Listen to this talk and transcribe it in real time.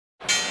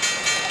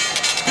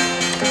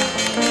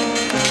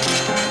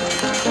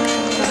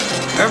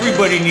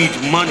Everybody needs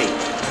money.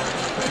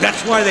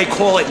 That's why they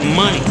call it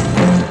money.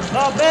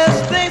 The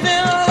best things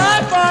in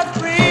life are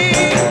free,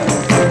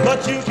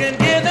 but you can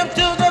give them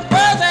to the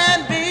birds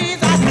and bees.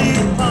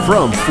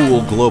 From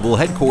Fool Global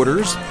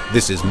Headquarters,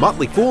 this is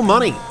Motley Fool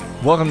Money.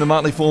 Welcome to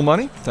Motley Fool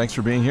Money. Thanks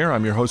for being here.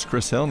 I'm your host,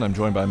 Chris Hill, and I'm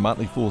joined by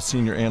Motley Fool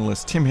senior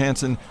analysts Tim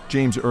Hansen,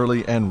 James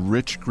Early, and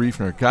Rich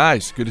Griefner.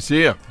 Guys, good to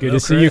see you. Good to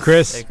see you,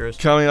 Chris. Hey, Chris.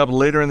 Coming up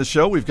later in the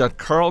show, we've got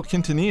Carl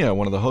Quintanilla,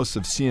 one of the hosts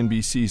of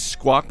CNBC's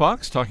Squawk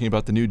Box, talking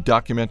about the new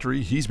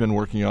documentary he's been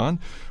working on.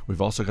 We've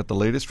also got the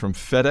latest from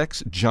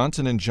FedEx,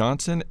 Johnson &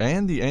 Johnson,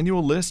 and the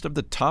annual list of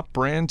the top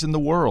brands in the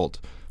world.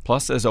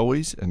 Plus, as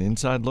always, an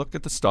inside look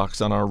at the stocks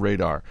on our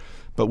radar.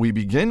 But we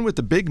begin with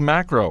the big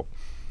macro.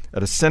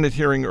 At a Senate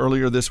hearing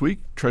earlier this week,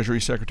 Treasury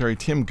Secretary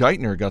Tim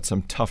Geithner got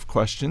some tough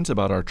questions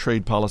about our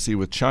trade policy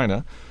with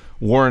China.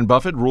 Warren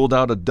Buffett ruled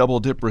out a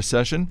double-dip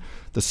recession.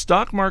 The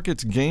stock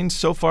market's gains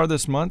so far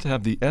this month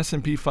have the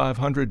S&P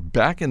 500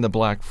 back in the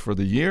black for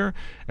the year,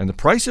 and the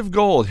price of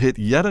gold hit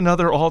yet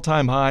another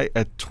all-time high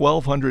at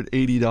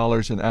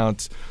 $1,280 an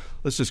ounce.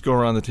 Let's just go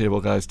around the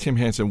table, guys. Tim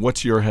Hansen,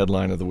 what's your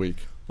headline of the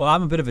week? Well,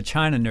 I'm a bit of a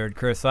China nerd,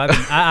 Chris. So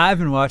I've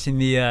been watching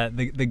the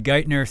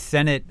Geithner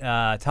Senate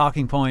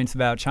talking points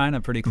about China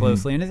pretty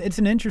closely, and it's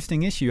an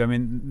interesting issue. I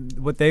mean,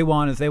 what they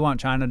want is they want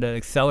China to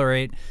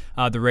accelerate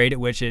the rate at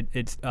which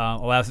it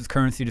allows its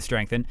currency to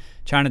strengthen.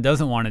 China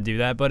doesn't want to do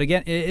that, but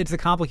again, it's a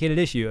complicated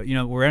issue. You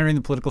know, we're entering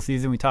the political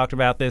season. We talked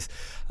about this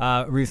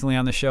recently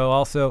on the show,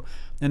 also,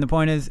 and the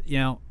point is, you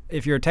know,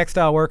 if you're a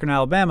textile worker in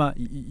Alabama,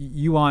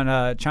 you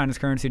want China's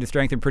currency to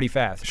strengthen pretty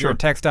fast. If you're a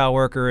textile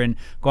worker in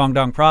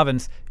Guangdong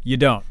province, you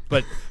don't.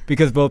 But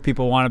because both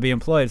people want to be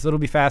employed. So it'll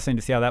be fascinating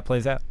to see how that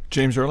plays out.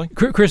 James Early?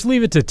 Chris,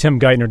 leave it to Tim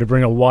Geithner to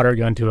bring a water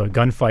gun to a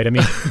gunfight. I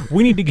mean,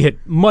 we need to get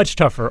much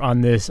tougher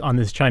on this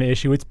China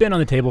issue. It's been on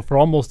the table for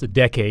almost a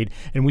decade,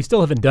 and we still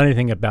haven't done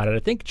anything about it. I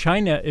think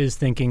China is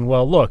thinking,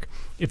 well, look,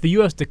 if the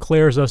U.S.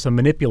 declares us a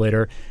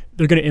manipulator,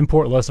 they're going to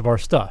import less of our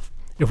stuff.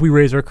 If we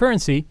raise our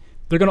currency,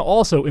 they're going to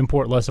also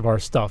import less of our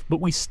stuff,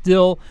 but we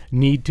still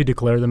need to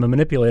declare them a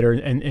manipulator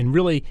and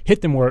really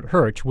hit them where it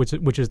hurts,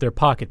 which is their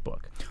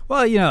pocketbook.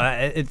 Well, you know,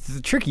 it's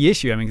a tricky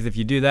issue. I mean, because if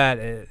you do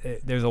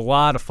that, there's a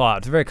lot of thought.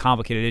 It's a very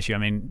complicated issue. I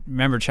mean,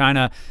 remember,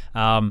 China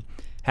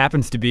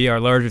happens to be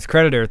our largest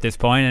creditor at this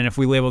point, and if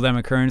we label them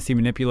a currency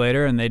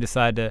manipulator and they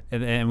decide to,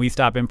 and we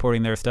stop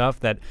importing their stuff,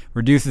 that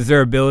reduces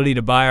their ability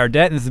to buy our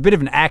debt. And it's a bit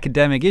of an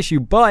academic issue,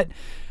 but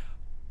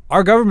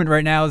our government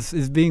right now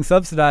is being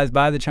subsidized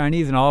by the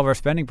Chinese in all of our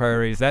spending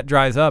priorities. That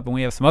dries up, and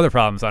we have some other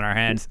problems on our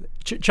hands.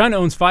 China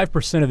owns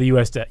 5% of the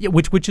U.S. debt,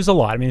 which is a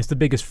lot. I mean, it's the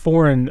biggest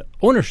foreign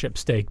ownership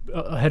stake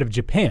ahead of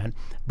Japan.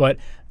 But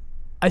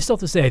I still have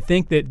to say, I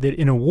think that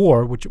in a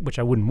war, which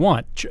I wouldn't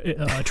want,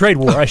 a trade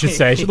war, I should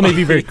say. Let me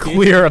be very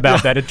clear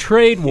about that. A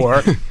trade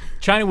war,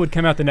 China would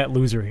come out the net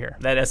loser here.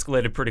 That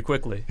escalated pretty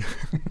quickly.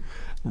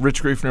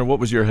 Rich Griefner, what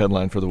was your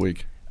headline for the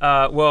week?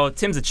 Well,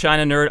 Tim's a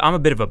China nerd. I'm a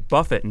bit of a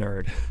Buffett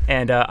nerd.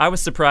 And I was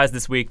surprised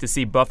this week to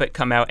see Buffett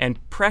come out and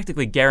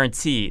practically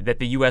guarantee that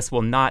the U.S.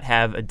 will not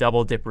have a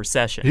double-dip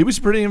recession. He was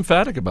pretty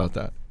emphatic about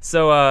that.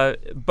 So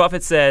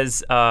Buffett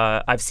says,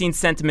 I've seen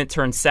sentiment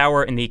turn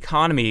sour in the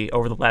economy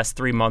over the last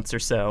 3 months or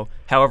so.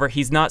 However,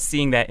 he's not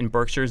seeing that in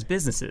Berkshire's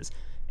businesses.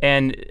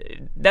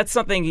 And that's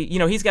something, you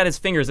know, he's got his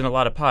fingers in a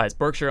lot of pies.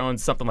 Berkshire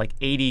owns something like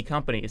 80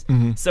 companies.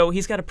 So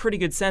he's got a pretty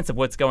good sense of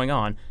what's going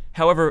on.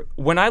 However,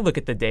 when I look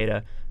at the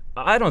data,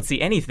 I don't see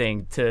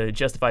anything to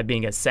justify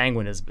being as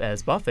sanguine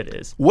as Buffett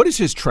is. What is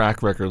his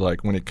track record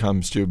like when it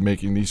comes to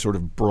making these sort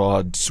of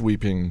broad,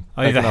 sweeping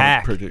he's a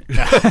hack.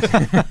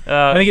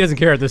 I think he doesn't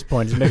care at this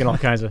point. He's making all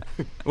kinds of...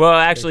 Well,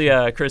 actually,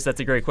 Chris, that's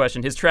a great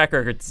question. His track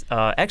record's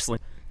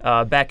excellent.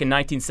 Back in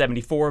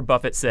 1974,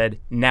 Buffett said,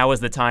 now is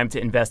the time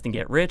to invest and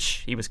get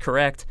rich. He was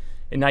correct.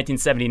 In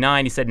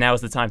 1979, he said, now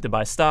is the time to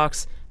buy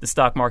stocks. The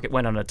stock market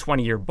went on a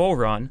 20-year bull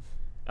run.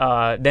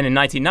 Then in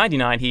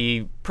 1999,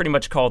 he pretty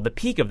much called the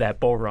peak of that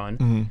bull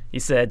run. He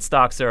said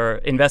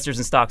investors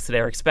in stocks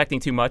today are expecting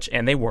too much,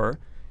 and they were.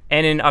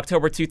 And in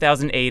October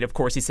 2008, of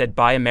course, he said,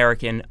 buy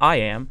American, I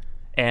am.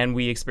 And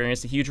we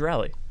experienced a huge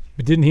rally.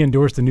 But didn't he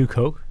endorse the new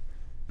Coke?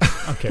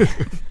 Okay.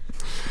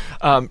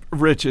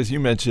 Rich, as you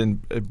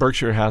mentioned,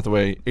 Berkshire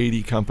Hathaway,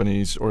 80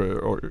 companies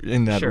or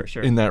in that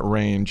in that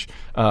range,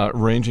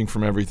 ranging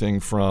from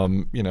everything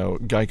from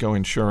Geico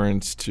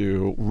Insurance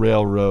to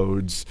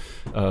railroads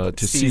to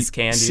See's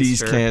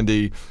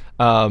Candy.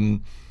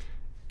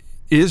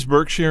 Is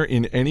Berkshire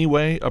in any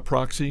way a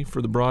proxy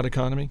for the broad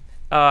economy?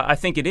 I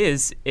think it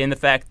is in the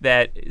fact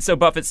that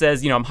Buffett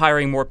says, I'm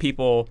hiring more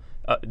people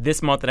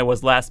this month than I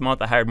was last month.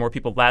 I hired more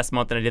people last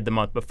month than I did the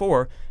month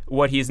before.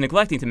 What he's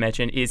neglecting to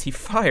mention is he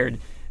fired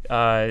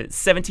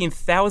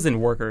 17,000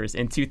 workers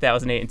in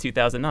 2008 and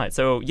 2009.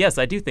 So, yes,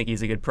 I do think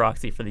he's a good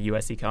proxy for the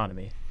U.S.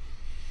 economy.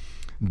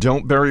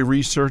 Don't bury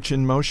research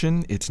in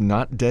motion. It's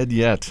not dead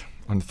yet.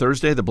 On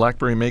Thursday, the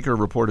BlackBerry maker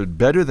reported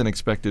better than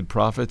expected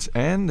profits,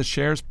 and the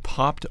shares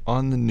popped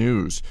on the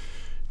news.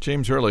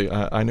 James Early,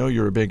 I know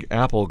you're a big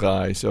Apple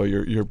guy, so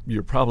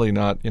you're probably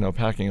not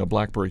packing a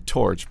BlackBerry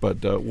torch.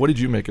 But what did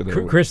you make of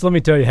that? Chris, let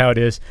me tell you how it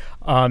is.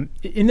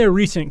 In their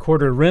recent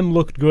quarter, RIM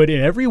looked good in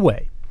every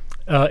way.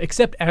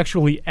 Except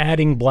actually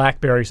adding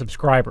BlackBerry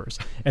subscribers,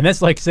 and that's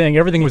like saying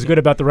everything was good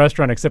about the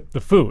restaurant except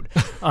the food.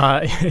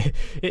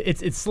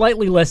 It's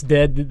slightly less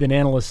dead than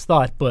analysts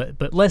thought,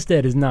 but less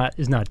dead is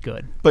not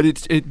good. But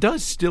it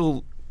does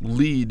still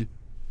lead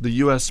the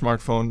U.S.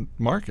 smartphone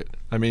market.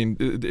 I mean,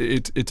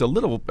 it's a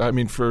little. I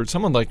mean, for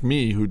someone like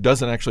me who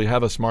doesn't actually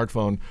have a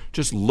smartphone,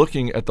 just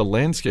looking at the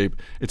landscape,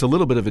 it's a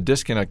little bit of a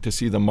disconnect to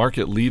see the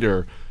market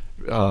leader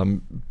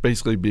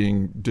basically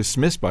being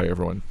dismissed by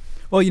everyone.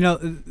 Well,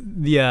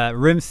 the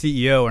RIM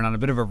CEO went on a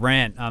bit of a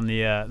rant on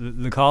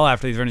the call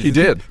after these earnings. He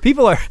did.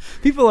 People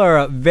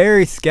are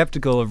very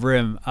skeptical of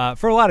RIM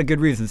for a lot of good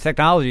reasons.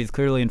 Technology is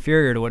clearly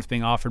inferior to what's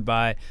being offered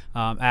by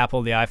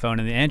Apple, the iPhone,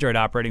 and the Android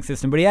operating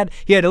system. But he had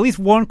at least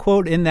one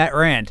quote in that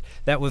rant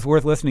that was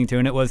worth listening to,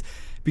 and it was,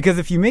 because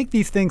if you make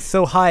these things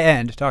so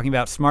high-end, talking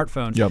about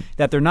smartphones,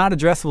 that they're not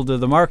addressable to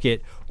the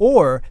market,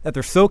 or that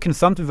they're so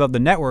consumptive of the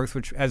networks,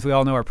 which, as we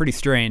all know, are pretty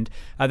strained,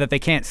 that they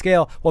can't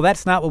scale, well,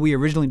 that's not what we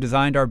originally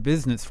designed our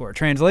business for.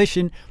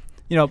 Translation,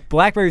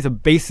 BlackBerry is a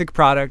basic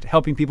product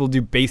helping people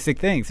do basic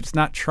things. It's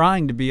not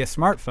trying to be a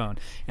smartphone.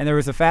 And there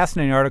was a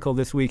fascinating article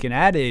this week in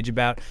Ad Age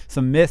about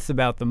some myths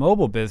about the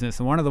mobile business,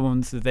 and one of the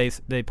ones that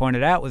they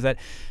pointed out was that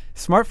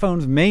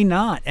smartphones may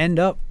not end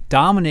up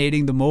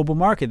dominating the mobile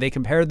market. They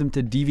compared them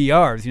to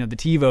DVRs, the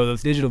TiVo,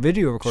 those digital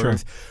video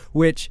recorders,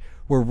 which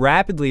were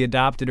rapidly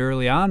adopted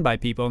early on by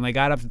people, and they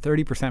got up to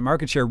 30%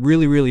 market share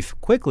really, really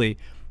quickly.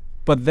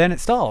 But then it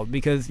stalled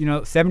because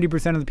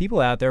 70% of the people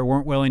out there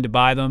weren't willing to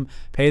buy them,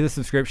 pay the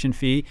subscription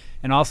fee,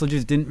 and also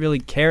just didn't really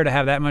care to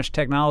have that much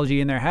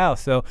technology in their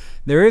house. So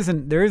there is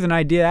an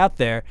idea out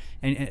there,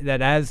 and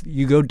that as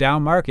you go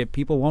down market,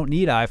 people won't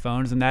need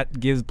iPhones, and that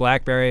gives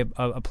BlackBerry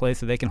a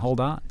place that they can hold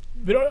on.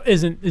 But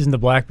isn't the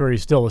BlackBerry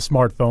still a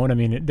smartphone? I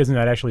mean, doesn't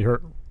that actually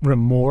hurt RIM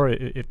more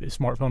if the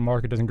smartphone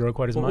market doesn't grow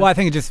quite as much? Well, I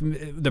think it's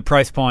just the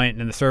price point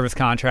and the service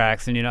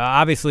contracts, and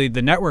obviously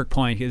the network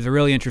point is a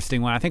really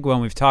interesting one. I think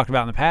one we've talked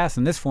about in the past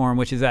in this forum,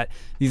 which is that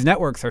these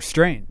networks are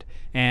strained,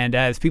 and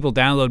as people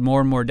download more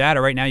and more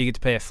data, right now you get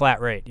to pay a flat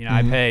rate.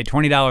 I pay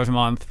 $20 a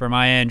month for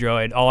my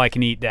Android, all I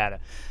can eat data.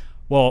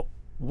 Well,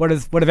 what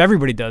if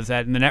everybody does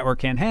that and the network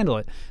can't handle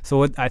it? So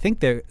what I think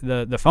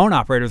the phone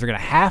operators are going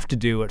to have to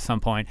do at some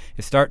point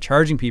is start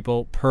charging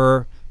people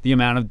per the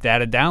amount of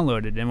data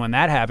downloaded. And when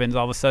that happens,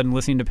 all of a sudden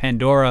listening to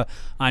Pandora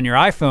on your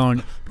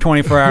iPhone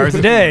 24 hours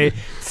a day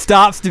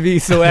stops to be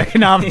so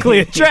economically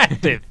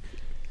attractive.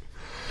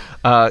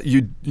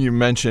 You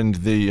mentioned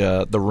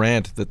the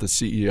rant that the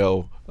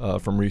CEO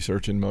from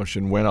Research in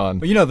Motion went on.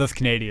 Well, those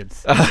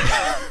Canadians.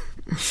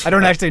 I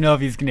don't actually know if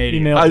he's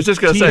Canadian. I was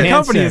just going to say, the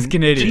company is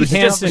Canadian.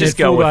 Just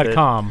go with it.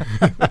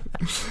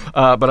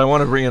 But I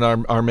want to bring in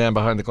our man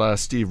behind the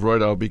glass, Steve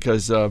Roydo,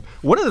 because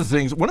one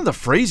of the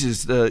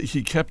phrases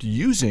he kept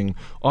using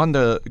on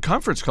the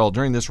conference call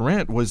during this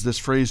rant was this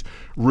phrase,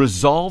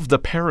 resolve the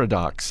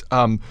paradox.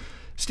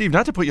 Steve,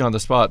 not to put you on the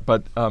spot,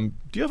 but do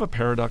you have a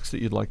paradox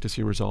that you'd like to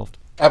see resolved?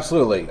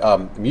 Absolutely.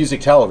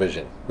 Music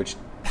television, which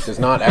does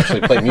not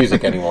actually play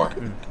music anymore.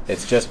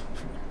 It's just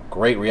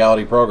great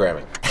reality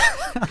programming.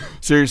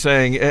 So you're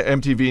saying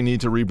MTV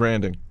needs a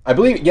rebranding? I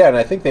believe, yeah, and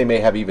I think they may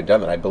have even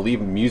done that. I believe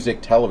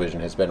music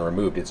television has been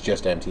removed. It's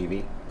just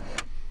MTV.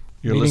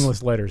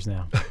 Meaningless letters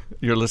now.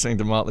 You're listening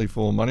to Motley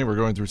Fool Money. We're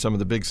going through some of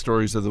the big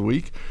stories of the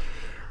week.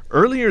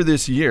 Earlier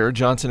this year,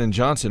 Johnson &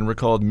 Johnson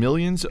recalled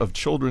millions of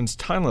children's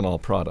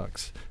Tylenol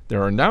products.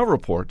 There are now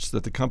reports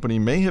that the company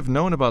may have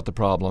known about the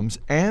problems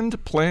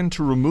and planned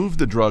to remove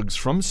the drugs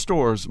from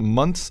stores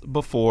months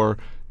before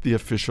the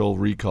official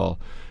recall.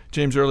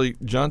 James Early,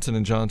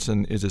 Johnson &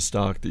 Johnson is a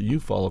stock that you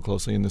follow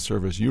closely in the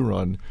service you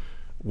run.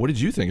 What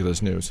did you think of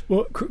this news?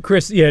 Well,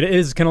 Chris, yeah, it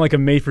is kind of like a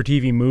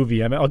made-for-TV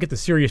movie. I mean, I'll get the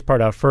serious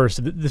part out first.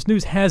 This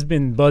news has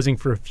been buzzing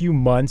for a few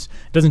months.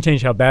 It doesn't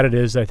change how bad it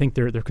is. I think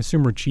their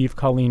consumer chief,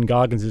 Colleen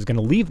Goggins, is going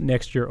to leave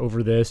next year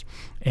over this.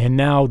 And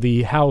now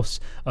the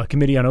House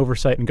Committee on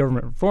Oversight and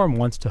Government Reform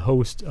wants to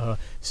host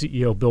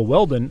CEO Bill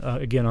Weldon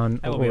again on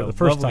the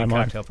first time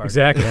on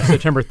exactly on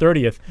September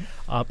 30th.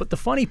 But the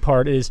funny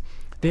part is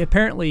they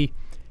apparently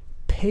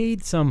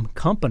paid some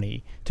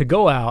company to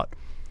go out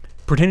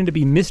pretending to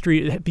be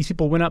these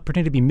people went out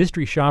pretending to be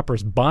mystery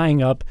shoppers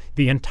buying up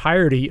the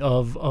entirety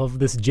of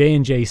this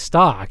J&J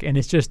stock. And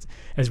it's just,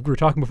 as we were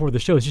talking before the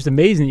show, it's just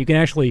amazing that you can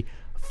actually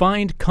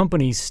find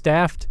companies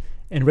staffed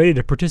and ready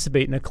to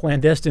participate in a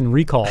clandestine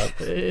recall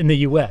in the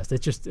U.S.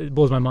 It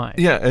blows my mind.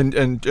 Yeah,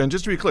 and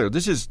just to be clear,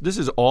 this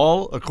is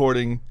all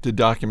according to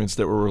documents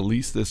that were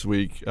released this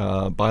week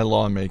by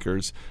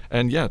lawmakers.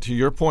 And yeah, to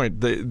your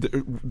point,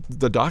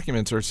 the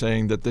documents are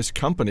saying that this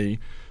company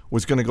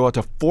was going to go out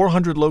to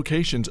 400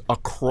 locations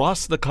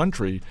across the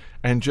country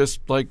and just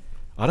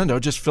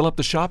just fill up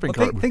the shopping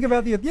cart. Think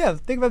about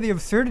the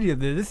absurdity of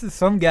this. This is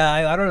some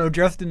guy,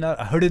 dressed in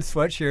a hooded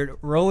sweatshirt,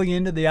 rolling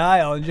into the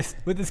aisle and just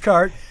with his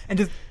cart and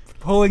just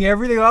pulling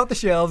everything off the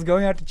shelves,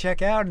 going out to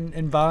check out,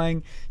 and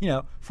buying,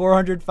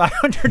 $400,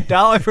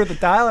 $500 worth of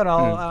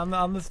Tylenol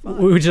on the spot.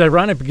 Which is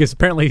ironic because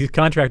apparently these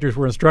contractors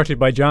were instructed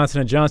by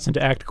Johnson & Johnson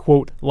to act,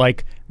 quote,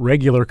 like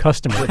regular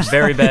customers. With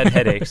very bad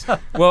headaches.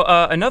 Well,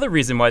 another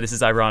reason why this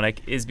is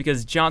ironic is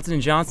because Johnson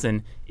 &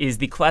 Johnson is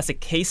the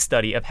classic case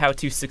study of how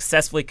to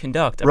successfully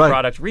conduct a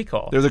product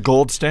recall. They're the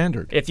gold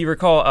standard. If you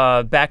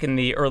recall, back in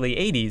the early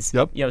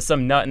 80s,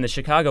 some nut in the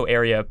Chicago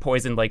area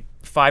poisoned like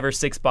 5 or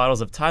 6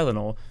 bottles of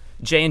Tylenol.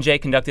 J&J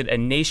conducted a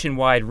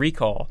nationwide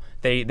recall.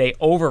 They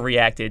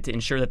overreacted to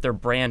ensure that their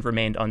brand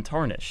remained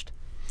untarnished.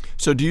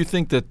 So do you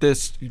think that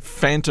this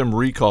phantom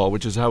recall,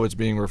 which is how it's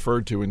being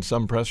referred to in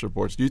some press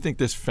reports, do you think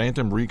this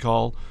phantom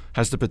recall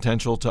has the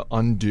potential to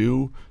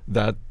undo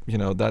that,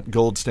 that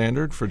gold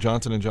standard for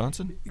Johnson &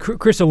 Johnson?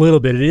 Chris, a little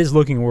bit. It is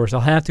looking worse.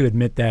 I'll have to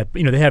admit that.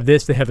 They have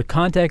this. They have a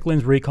contact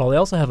lens recall. They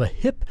also have a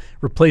hip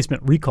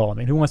replacement recall. I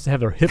mean, who wants to have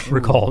their hip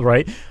recalled,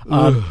 right?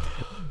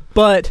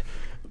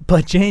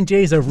 But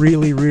J&J is a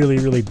really, really,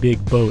 really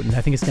big boat, and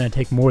I think it's going to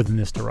take more than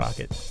this to rock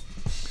it.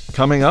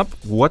 Coming up,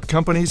 what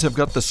companies have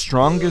got the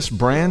strongest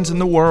brands in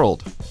the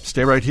world?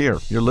 Stay right here.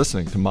 You're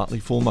listening to Motley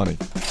Fool Money.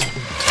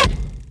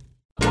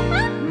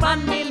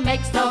 Money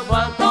makes the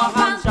world go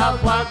round, the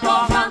world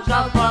go round,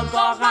 the world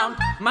go round.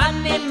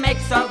 Money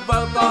makes the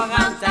world go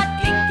round,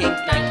 that clinking,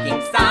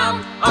 clanking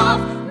sound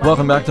of...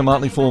 Welcome back to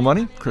Motley Fool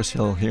Money. Chris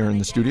Hill here in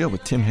the studio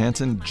with Tim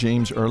Hansen,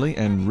 James Early,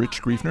 and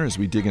Rich Griefner as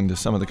we dig into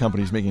some of the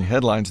companies making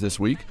headlines this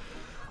week.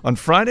 On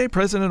Friday,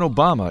 President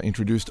Obama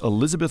introduced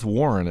Elizabeth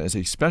Warren as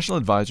a special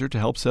advisor to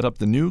help set up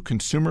the new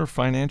Consumer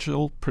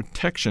Financial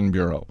Protection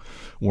Bureau.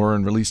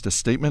 Warren released a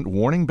statement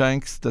warning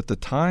banks that the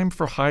time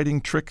for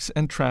hiding tricks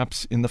and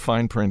traps in the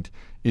fine print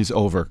is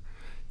over.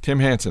 Tim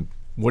Hansen,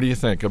 what do you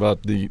think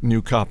about the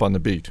new cop on the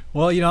beat?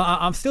 Well,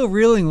 I'm still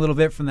reeling a little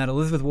bit from that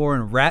Elizabeth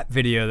Warren rap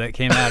video that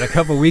came out a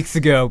couple weeks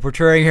ago,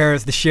 portraying her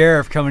as the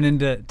sheriff coming in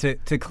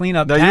to clean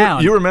up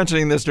town. You were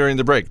mentioning this during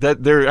the break,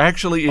 that there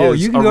actually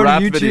is you can a go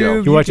rap to YouTube,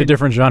 video. You watch a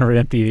different genre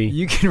of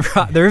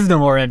MTV. There is no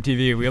more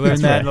MTV. We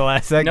learned that in the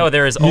last segment. No,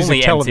 there is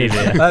only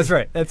MTV.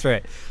 That's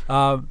right.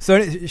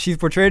 So she's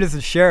portrayed as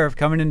a sheriff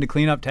coming in to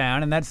clean up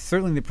town, and that's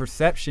certainly the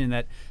perception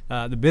that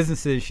the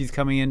businesses she's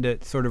coming in to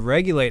sort of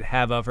regulate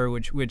have of her,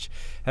 which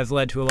has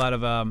led to a lot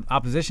of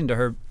opposition to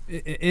her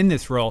in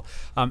this role.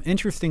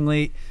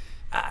 Interestingly,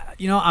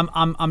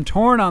 I'm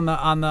torn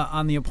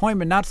on the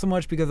appointment, not so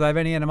much because I have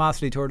any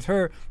animosity towards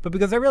her, but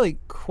because I really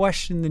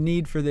question the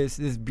need for this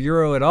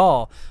bureau at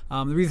all.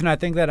 The reason I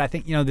think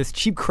this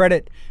cheap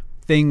credit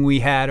thing we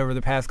had over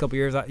the past couple of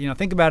years,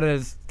 think about it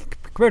as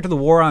compared to the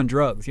war on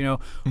drugs.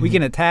 We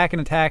can attack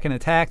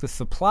the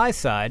supply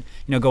side,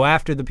 go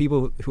after the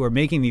people who are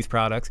making these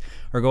products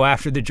or go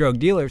after the drug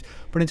dealers.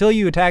 But until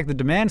you attack the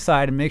demand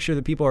side and make sure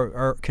that people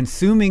are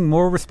consuming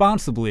more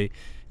responsibly,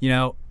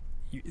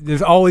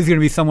 there's always going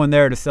to be someone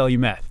there to sell you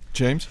meth.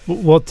 James?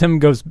 Well, Tim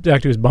goes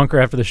back to his bunker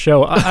after the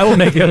show. I will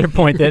make the other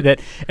point that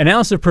an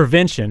ounce of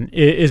prevention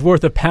is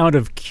worth a pound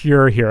of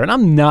cure here. And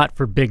I'm not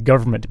for big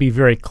government, to be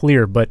very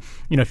clear. But,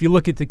 if you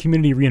look at the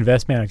Community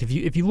Reinvestment Act,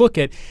 if you look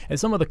at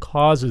some of the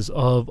causes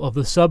of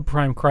the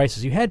subprime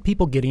crisis, you had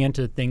people getting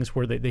into things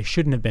where they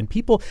shouldn't have been.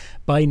 People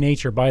by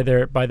nature, by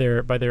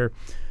their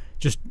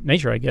just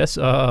nature, I guess,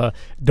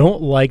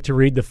 don't like to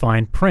read the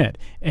fine print,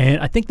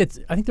 and I think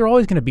they're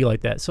always going to be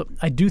like that. So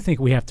I do think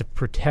we have to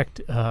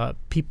protect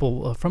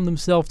people from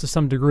themselves to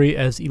some degree,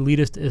 as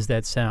elitist as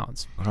that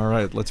sounds. All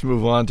right, let's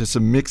move on to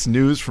some mixed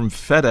news from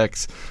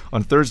FedEx.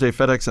 On Thursday,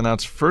 FedEx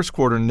announced first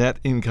quarter net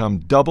income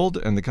doubled,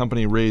 and the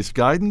company raised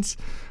guidance,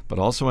 but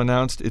also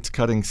announced it's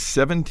cutting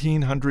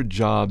 1,700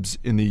 jobs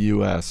in the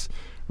U.S.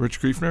 Rich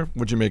Griefner,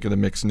 what'd you make of the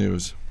mixed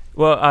news?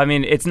 Well, I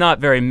mean, it's not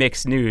very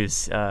mixed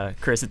news,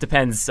 Chris. It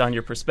depends on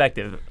your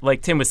perspective.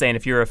 Like Tim was saying,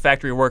 if you're a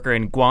factory worker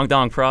in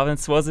Guangdong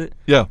province, was it?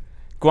 Yeah.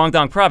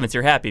 Guangdong province,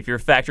 you're happy. If you're a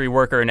factory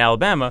worker in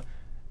Alabama,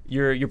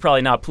 you're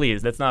probably not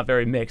pleased. That's not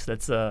very mixed.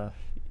 That's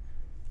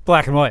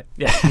black and white.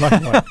 Yeah, black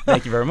and white.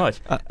 Thank you very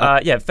much.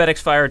 FedEx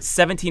fired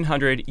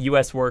 1,700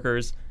 U.S.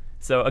 workers.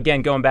 So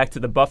again, going back to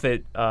the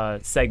Buffett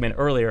segment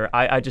earlier,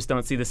 I just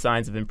don't see the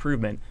signs of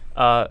improvement.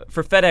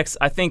 For FedEx,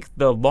 I think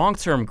the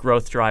long-term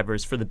growth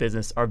drivers for the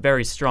business are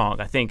very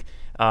strong. I think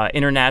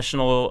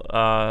international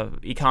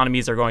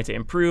economies are going to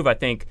improve. I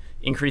think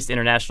increased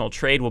international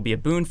trade will be a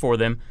boon for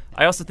them.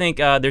 I also think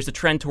there's a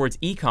trend towards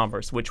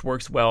e-commerce, which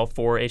works well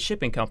for a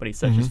shipping company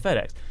such as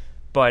FedEx.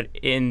 But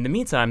in the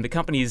meantime, the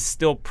company is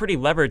still pretty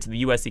levered to the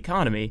U.S.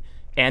 economy.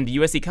 And the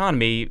U.S.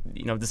 economy,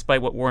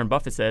 despite what Warren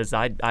Buffett says,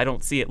 I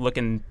don't see it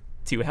looking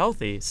too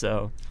healthy.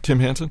 So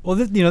Tim Hansen? Well,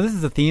 this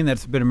is a theme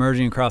that's been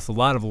emerging across a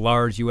lot of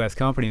large U.S.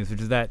 companies,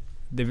 which is that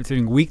they're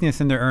seeing weakness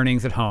in their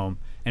earnings at home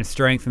and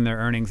strength in their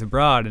earnings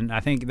abroad. And I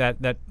think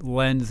that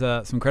lends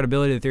some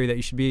credibility to the theory that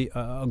you should be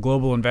a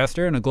global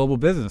investor and a global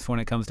business when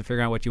it comes to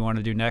figuring out what you want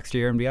to do next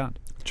year and beyond.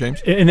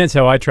 James? And that's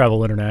how I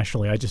travel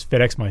internationally. I just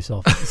FedEx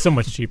myself. It's so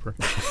much cheaper.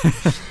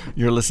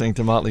 You're listening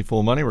to Motley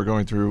Fool Money. We're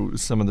going through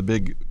some of the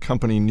big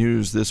company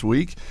news this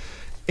week.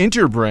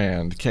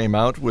 Interbrand came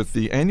out with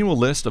the annual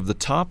list of the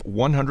top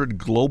 100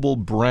 global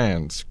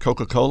brands.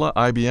 Coca-Cola,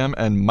 IBM,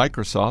 and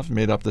Microsoft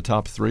made up the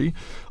top 3.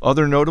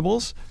 Other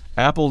notables,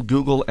 Apple,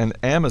 Google, and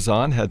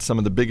Amazon had some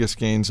of the biggest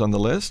gains on the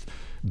list.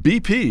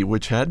 BP,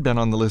 which had been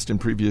on the list in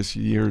previous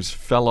years,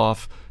 fell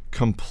off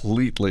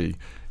completely.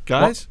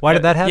 Guys? Why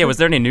did that happen? Yeah, was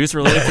there any news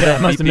related to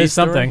that? Must have BP missed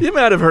story? something. You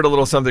might have heard a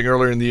little something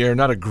earlier in the year.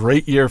 Not a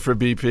great year for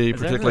BP, that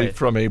particularly right?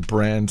 from a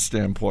brand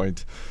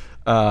standpoint.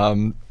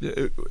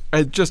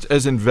 Just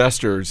as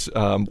investors,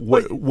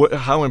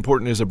 how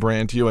important is a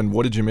brand to you, and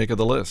what did you make of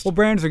the list? Well,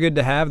 brands are good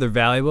to have. They're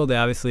valuable. They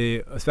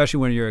obviously, especially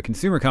when you're a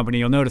consumer company,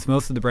 you'll notice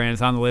most of the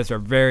brands on the list are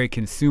very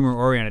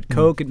consumer-oriented.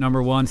 Coke at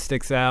number 1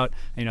 sticks out.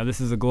 This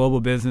is a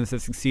global business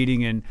that's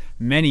succeeding in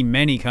many,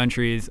 many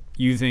countries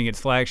using its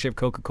flagship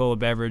Coca-Cola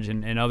beverage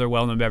and other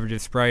well-known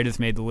beverages. Sprite has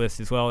made the list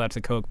as well. That's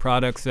a Coke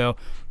product. So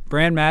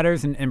brand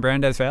matters, and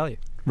brand has value.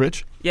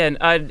 Rich? Yeah,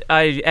 and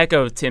I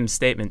echo Tim's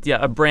statement. Yeah,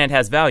 a brand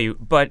has value,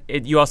 but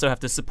you also have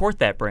to support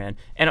that brand.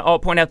 And I'll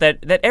point out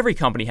that every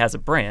company has a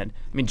brand.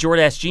 I mean,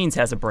 Jordache Jeans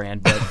has a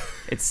brand, but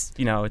it's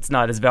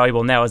not as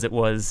valuable now as it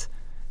was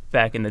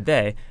back in the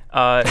day.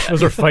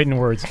 Those are fighting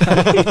words.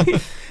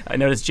 I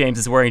noticed James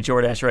is wearing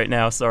Jordache right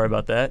now. Sorry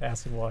about that.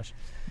 Acid wash.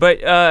 But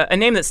a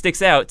name that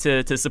sticks out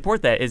to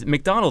support that is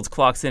McDonald's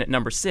clocks in at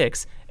number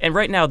 6. And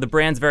right now, the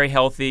brand's very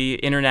healthy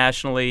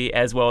internationally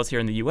as well as here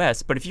in the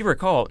U.S. But if you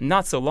recall,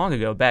 not so long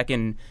ago, back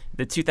in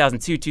the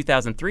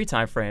 2002-2003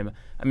 timeframe,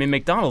 I mean,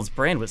 McDonald's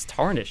brand was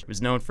tarnished. It was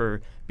known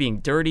for being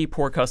dirty,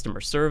 poor customer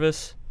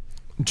service.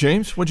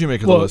 James, what did you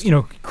make of the list?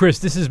 Chris,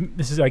 this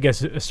is I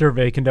guess a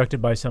survey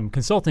conducted by some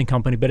consulting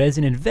company, but as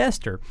an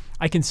investor,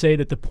 I can say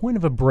that the point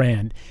of a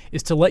brand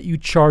is to let you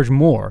charge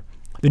more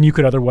than you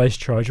could otherwise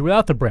charge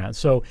without the brand.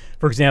 So,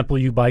 for example,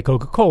 you buy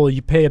Coca-Cola,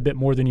 you pay a bit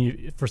more than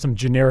you for some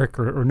generic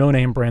or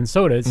no-name brand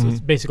soda. It's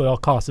basically all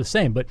cost the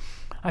same. But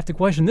I have to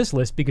question this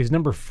list because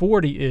number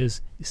 40 is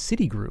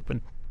Citigroup,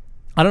 and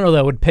I don't know that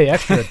I would pay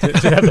extra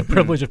to have the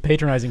privilege of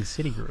patronizing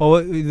Citigroup.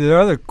 Well, there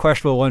are other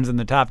questionable ones in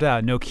the top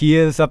down. Nokia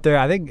is up there.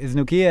 I think, is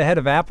Nokia ahead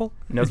of Apple?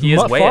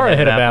 Nokia's way far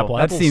ahead of Apple.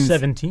 That Apple's seems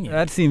 17.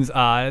 That seems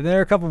odd. There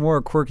are a couple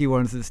more quirky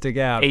ones that stick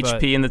out.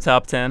 HP in the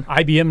top 10.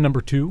 IBM number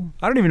 2.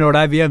 I don't even know what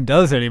IBM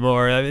does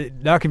anymore.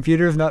 Not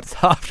computers, not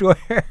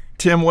software.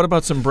 Tim, what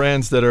about some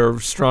brands that are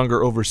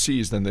stronger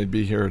overseas than they'd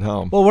be here at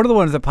home? Well, one of the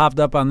ones that popped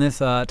up on this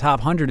top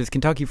 100 is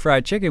Kentucky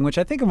Fried Chicken, which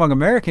I think among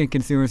American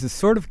consumers is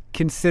sort of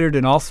considered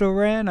an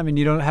also-ran. I mean,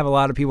 you don't have a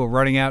lot of people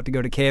running out to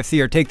go to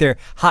KFC or take their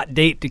hot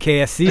date to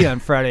KFC on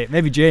Friday.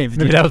 Maybe James.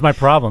 Maybe that was my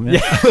problem.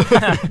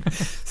 Yeah.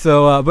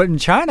 So, but in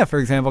China, for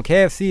example,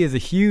 KFC is a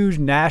huge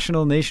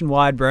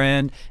nationwide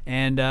brand,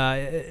 and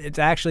it's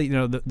actually,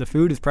 the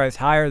food is priced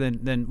higher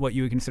than what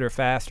you would consider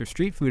fast or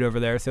street food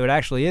over there. So it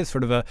actually is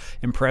sort of a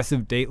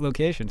impressive date location.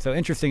 So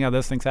interesting how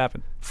those things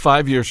happen.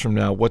 5 years from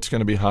now, what's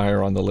going to be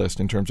higher on the list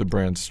in terms of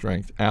brand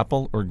strength,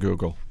 Apple or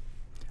Google?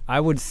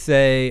 I would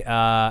say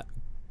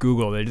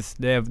Google.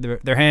 They have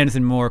their hands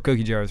in more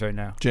cookie jars right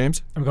now.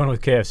 James? I'm going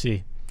with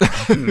KFC.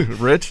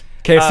 Rich?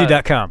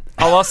 KFC.com.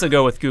 I'll also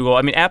go with Google.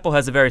 I mean, Apple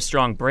has a very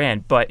strong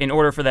brand, but in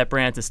order for that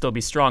brand to still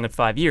be strong in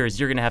 5 years,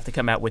 you're going to have to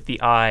come out with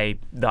the i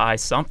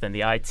something,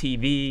 the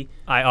iTV.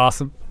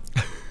 Awesome.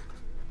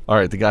 All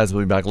right, the guys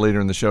will be back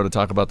later in the show to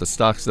talk about the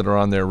stocks that are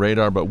on their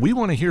radar, but we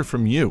want to hear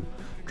from you.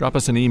 Drop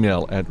us an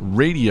email at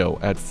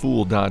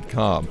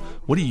radio@fool.com.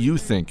 What do you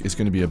think is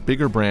going to be a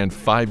bigger brand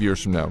 5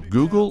 years from now,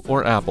 Google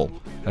or Apple?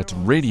 That's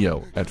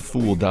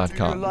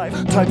radio@fool.com.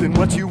 Type in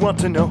what you want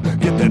to know.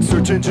 Get that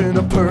search engine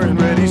up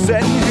and ready,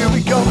 set, and here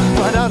we go.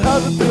 Find out how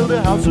to build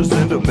a house or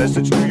send a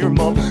message to your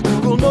mom.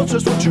 Google knows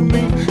just what you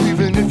mean,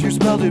 even if you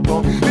spelled it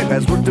wrong. It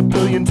has worked a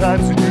billion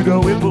times, and you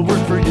know it will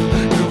work for you.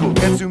 Google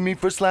can't sue me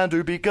for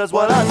slander because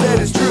what I said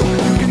is true.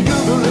 You can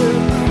Google it,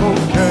 oh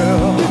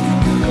yeah.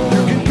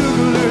 You can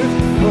Google it,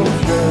 oh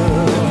yeah.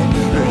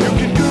 You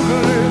can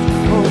Google it,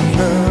 oh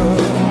yeah.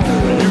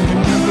 You can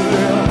Google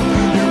it,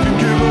 you can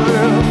Google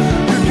it.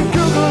 You can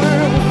Google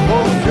it,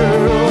 oh yeah.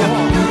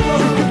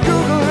 You can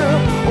Google it,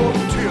 oh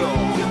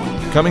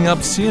yeah. Coming up,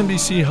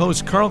 CNBC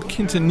host Carl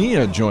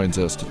Quintanilla joins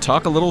us to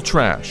talk a little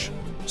trash.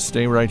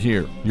 Stay right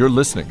here. You're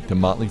listening to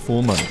Motley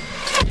Fool Money.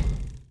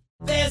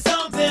 There's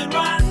something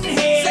rotten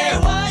here. Say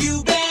what?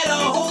 You better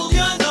hold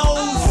your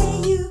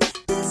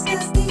nose.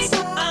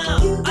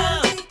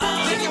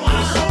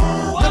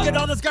 Look at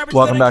all this garbage.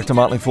 Welcome back to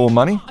Motley Fool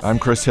Money. I'm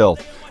Chris Hill.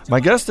 My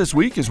guest this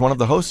week is one of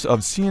the hosts of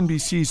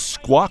CNBC's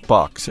Squawk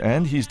Box,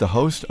 and he's the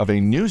host of a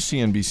new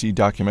CNBC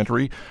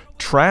documentary,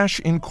 Trash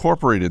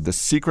Incorporated, The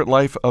Secret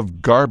Life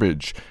of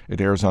Garbage. It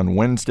airs on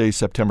Wednesday,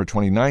 September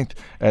 29th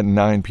at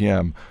 9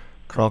 p.m.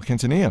 Carl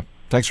Quintanilla,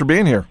 thanks for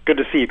being here. Good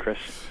to see you, Chris.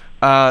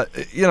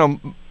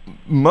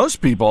 Most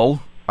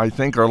people, I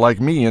think, are like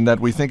me in that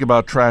we think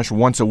about trash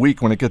once a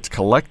week when it gets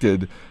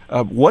collected.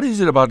 What is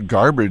it about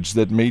garbage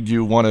that made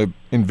you want to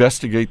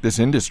investigate this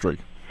industry?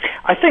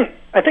 I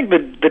think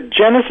the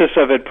genesis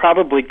of it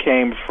probably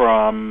came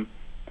from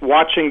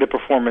watching the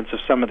performance of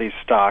some of these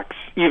stocks,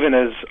 even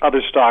as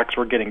other stocks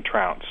were getting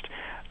trounced.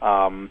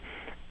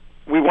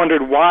 we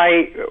wondered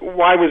why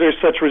was there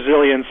such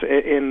resilience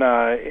in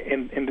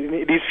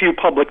these few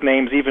public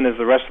names, even as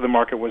the rest of the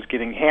market was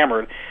getting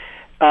hammered.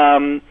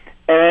 And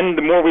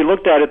the more we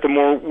looked at it, the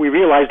more we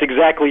realized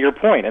exactly your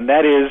point, and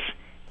that is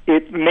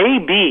it may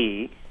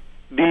be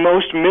the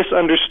most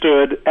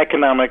misunderstood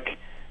economic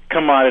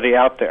commodity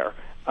out there,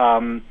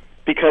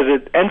 because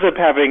it ends up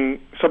having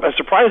a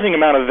surprising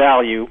amount of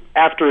value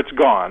after it's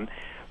gone,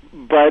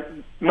 but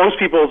most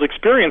people's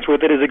experience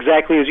with it is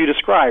exactly as you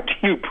described.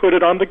 You put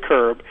it on the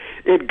curb,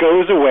 it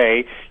goes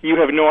away, you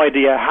have no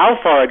idea how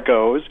far it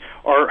goes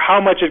or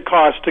how much it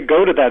costs to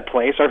go to that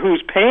place or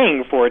who's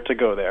paying for it to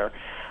go there.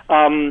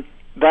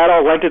 That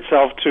all lent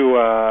itself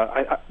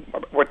to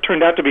what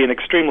turned out to be an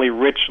extremely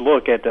rich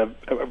look at a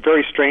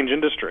very strange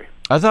industry.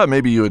 I thought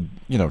maybe you had,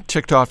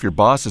 ticked off your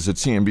bosses at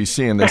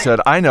CNBC and they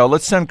said, I know,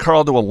 let's send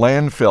Carl to a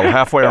landfill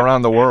halfway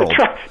around the world.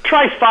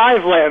 Try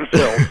 5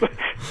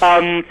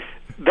 landfills.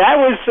 That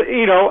was,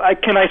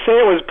 can I say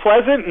it was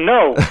pleasant?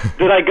 No.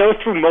 Did I go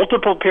through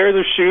multiple pairs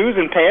of shoes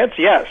and pants?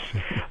 Yes.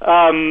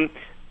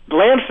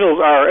 Landfills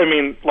are,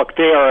 look,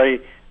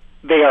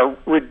 they are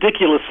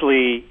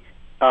ridiculously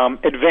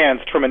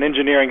advanced from an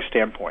engineering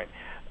standpoint.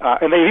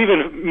 And they've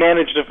even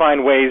managed to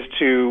find ways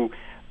to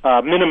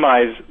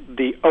minimize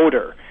the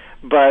odor.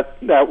 But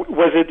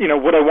was it,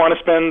 would I want to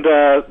spend,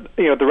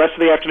 the rest of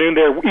the afternoon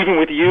there, even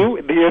with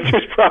you? The answer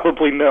is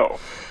probably no.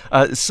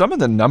 Some of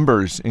the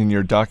numbers in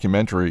your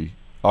documentary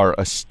are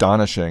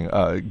astonishing.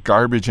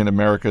 Garbage in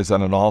America is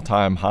at an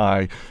all-time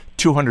high,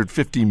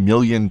 250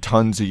 million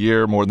tons a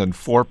year, more than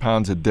 4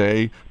 pounds a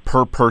day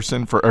per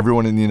person for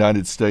everyone in the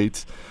United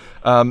States.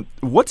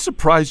 What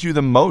surprised you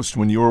the most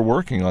when you were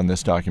working on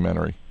this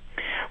documentary?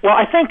 Well,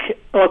 I think,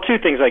 2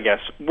 things, I guess.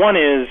 One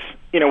is,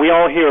 we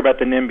all hear about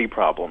the NIMBY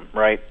problem,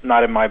 right?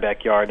 Not in my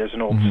backyard. There's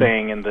an old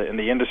saying in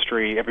the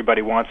industry,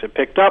 everybody wants it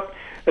picked up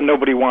and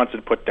nobody wants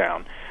it put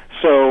down.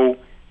 So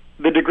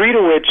the degree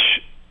to which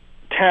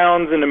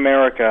towns in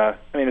America,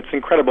 it's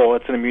incredible,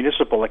 it's a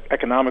municipal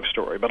economic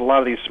story, but a lot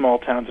of these small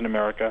towns in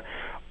America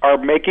are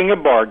making a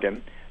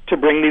bargain to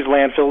bring these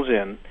landfills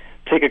in,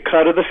 take a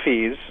cut of the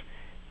fees,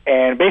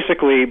 and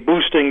basically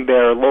boosting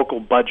their local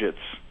budgets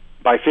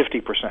by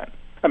 50%.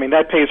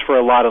 That pays for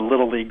a lot of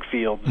Little League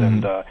fields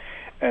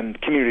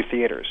and community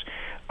theaters.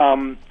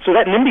 So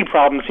that NIMBY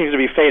problem seems to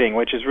be fading,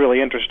 which is really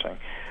interesting.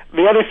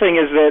 The other thing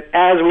is that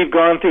as we've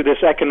gone through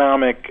this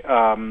economic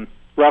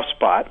rough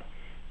spot,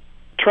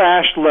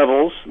 trash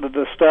levels,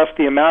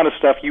 the amount of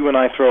stuff you and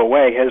I throw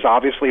away has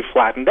obviously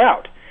flattened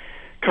out.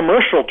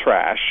 Commercial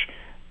trash,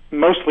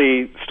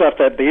 mostly stuff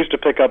that they used to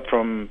pick up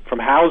from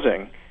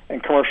housing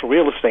and commercial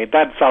real estate,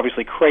 that's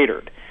obviously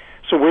cratered.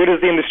 So where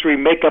does the industry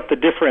make up the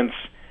difference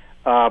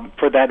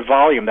for that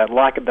volume, that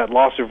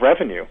loss of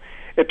revenue?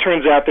 It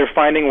turns out they're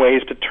finding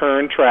ways to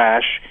turn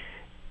trash,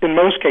 in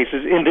most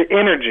cases, into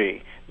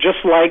energy,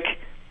 just like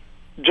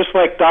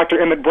Dr.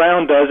 Emmett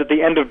Brown does at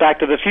the end of Back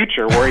to the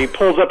Future, where he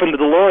pulls up into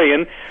the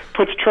DeLorean,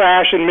 puts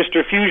trash in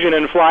Mr. Fusion,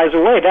 and flies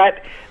away.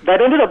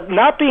 That ended up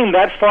not being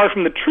that far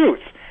from the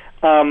truth.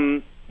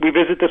 We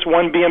visit this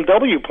one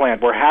BMW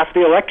plant where half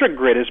the electric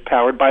grid is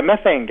powered by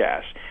methane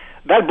gas.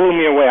 That blew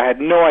me away. I had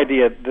no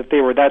idea that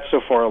they were that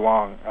so far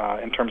along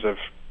in terms of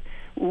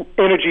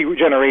energy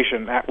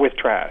generation with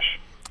trash.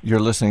 You're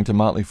listening to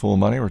Motley Fool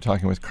Money. We're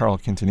talking with Carl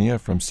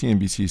Quintanilla from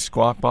CNBC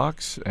Squawk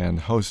Box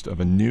and host of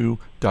a new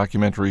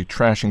documentary,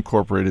 Trash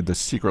Incorporated, The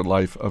Secret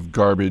Life of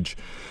Garbage.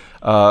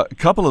 A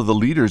couple of the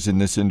leaders in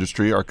this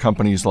industry are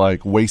companies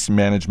like Waste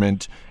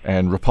Management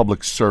and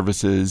Republic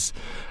Services.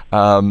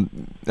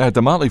 At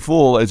the Motley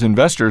Fool, as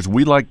investors,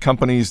 we like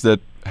companies that,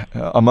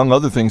 among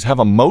other things, have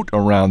a moat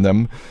around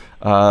them.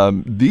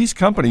 These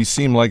companies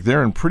seem like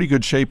they're in pretty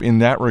good shape in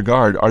that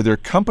regard. Are there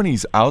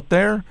companies out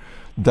there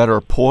that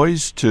are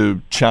poised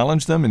to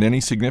challenge them in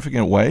any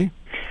significant way?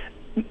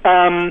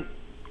 Well,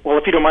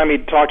 if you don't mind me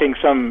talking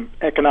some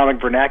economic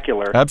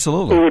vernacular,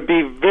 absolutely, it would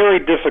be very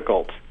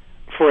difficult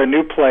for a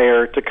new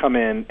player to come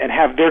in and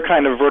have their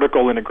kind of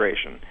vertical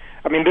integration.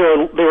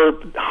 There are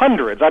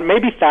hundreds,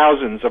 maybe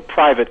thousands of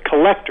private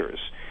collectors.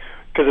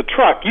 Because a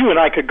truck, you and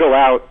I could go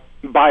out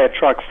and buy a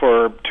truck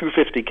for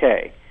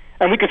 $250K,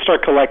 and we could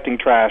start collecting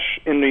trash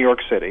in New York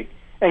City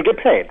and get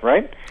paid,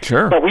 right?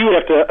 Sure. But we would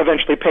have to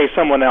eventually pay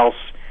someone else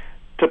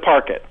to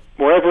park it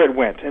wherever it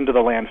went into the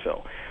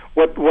landfill.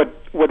 What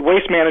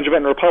Waste Management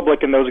and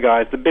Republic and those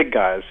guys, the big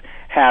guys,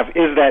 have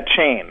is that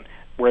chain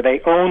where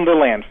they own the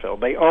landfill,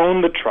 they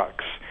own the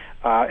trucks.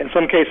 In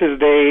some cases,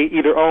 they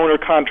either own or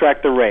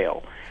contract the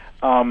rail.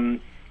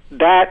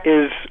 That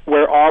is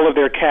where all of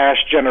their cash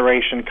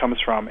generation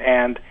comes from.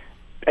 And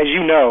as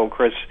you know,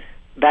 Chris,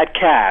 that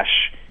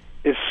cash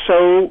is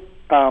so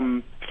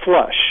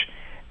flush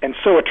and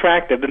so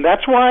attractive, and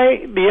that's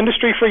why the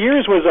industry for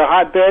years was a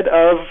hotbed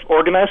of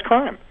organized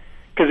crime,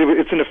 because it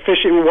was an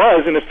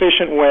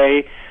efficient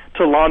way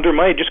to launder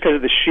money just because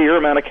of the sheer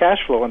amount of cash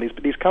flow on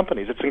these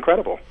companies. It's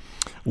incredible.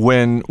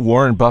 When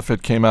Warren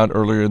Buffett came out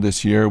earlier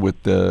this year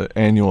with the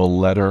annual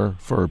letter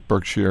for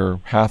Berkshire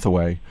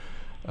Hathaway,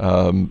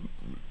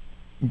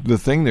 the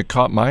thing that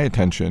caught my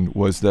attention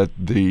was that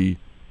the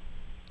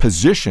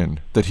position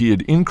that he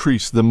had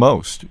increased the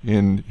most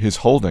in his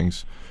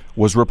holdings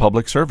was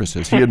Republic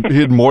Services. He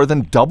had more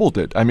than doubled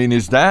it. I mean,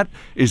 is that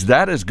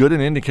as good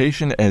an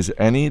indication as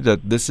any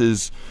that this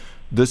is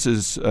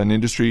an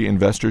industry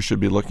investors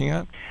should be looking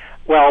at?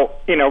 Well,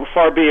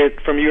 far be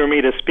it from you or me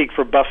to speak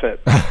for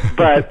Buffett,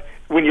 but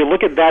when you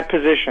look at that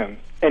position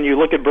and you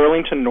look at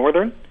Burlington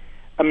Northern,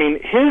 I mean,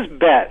 his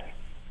bet,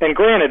 and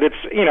granted, it's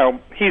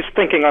he's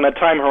thinking on a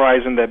time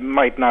horizon that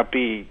might not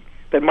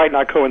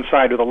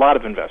coincide with a lot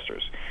of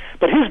investors.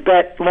 But his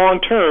bet long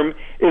term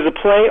is a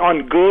play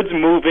on goods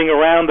moving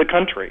around the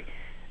country,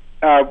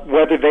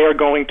 whether they are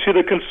going to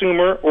the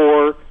consumer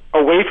or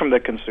away from the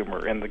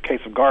consumer in the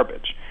case of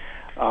garbage.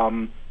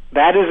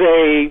 That's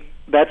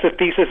a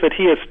thesis that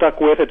he has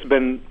stuck with. It's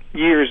been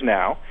years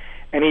now.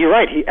 And you're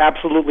right, he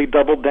absolutely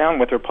doubled down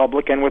with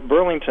Republic and with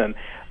Burlington.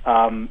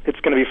 It's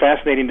going to be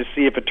fascinating to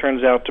see if it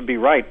turns out to be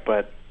right,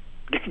 but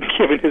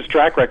given his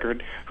track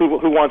record, who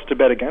wants to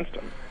bet against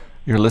him?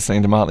 You're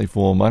listening to Motley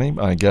Fool Money.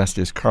 My guest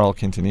is Carl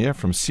Quintanilla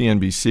from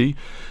CNBC.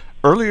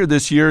 Earlier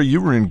this year,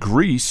 you were in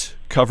Greece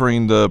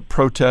covering the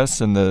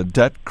protests and the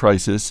debt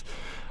crisis.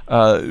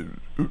 Earlier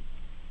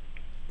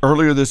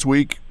this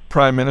week,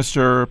 Prime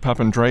Minister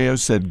Papandreou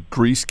said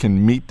Greece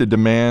can meet the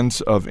demands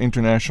of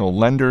international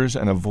lenders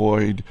and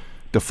avoid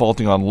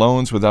defaulting on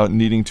loans without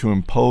needing to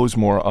impose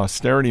more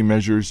austerity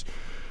measures.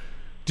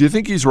 Do you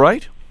think he's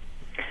right?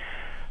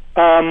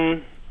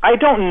 I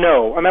don't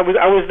know. I mean,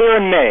 I was there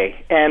in May,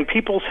 and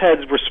people's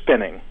heads were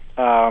spinning.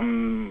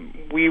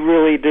 We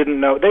really didn't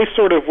know. They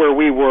sort of where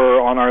we were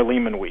on our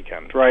Lehman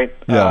weekend, right?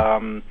 Yeah.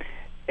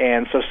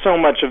 And so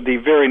much of the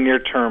very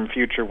near-term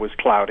future was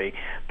cloudy.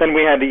 Then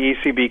we had the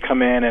ECB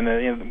come in,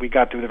 and we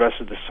got through the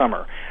rest of the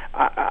summer.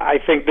 I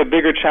think the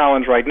bigger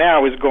challenge right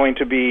now is going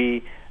to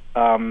be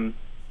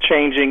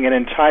changing an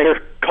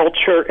entire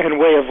culture and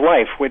way of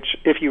life, which,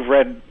 if you've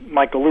read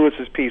Michael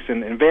Lewis's piece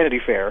in Vanity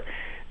Fair,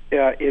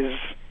 is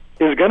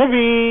going to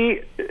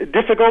be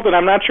difficult, and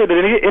I'm not sure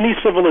that any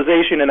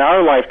civilization in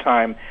our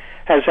lifetime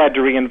has had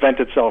to reinvent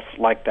itself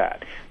like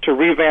that, to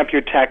revamp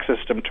your tax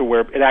system to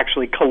where it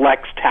actually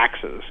collects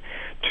taxes,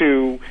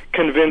 to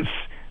convince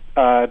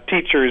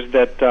teachers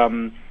that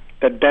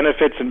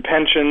benefits and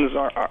pensions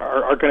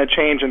are going to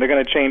change, and they're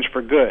going to change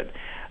for good.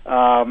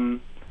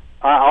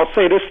 I'll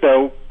say this,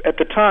 though. At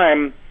the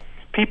time,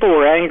 people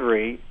were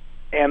angry,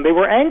 and they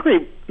were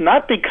angry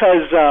not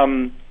because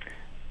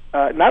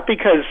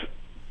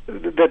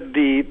that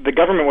the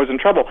government was in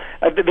trouble.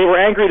 They were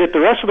angry that the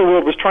rest of the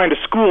world was trying to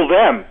school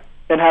them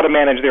in how to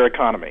manage their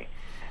economy.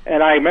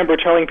 And I remember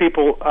telling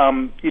people,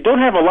 you don't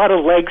have a lot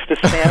of legs to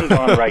stand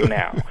on right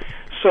now.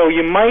 So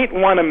you might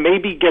want to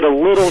maybe get a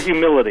little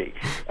humility.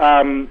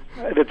 I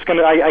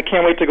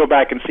can't wait to go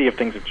back and see if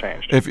things have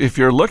changed. If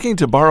you're looking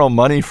to borrow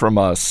money from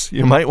us,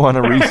 you might want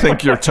to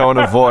rethink your tone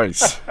of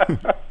voice.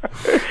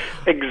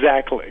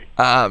 Exactly.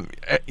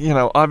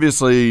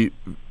 Obviously,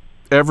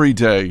 every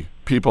day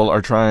people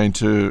are trying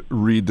to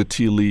read the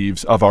tea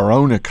leaves of our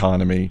own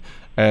economy,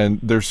 and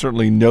there's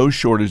certainly no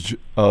shortage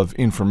of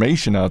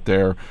information out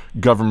there,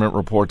 government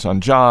reports on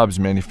jobs,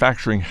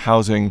 manufacturing,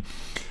 housing.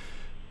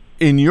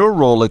 In your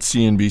role at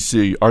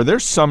CNBC, are there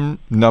some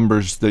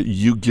numbers that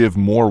you give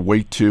more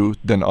weight to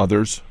than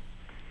others?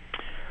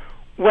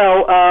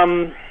 Well,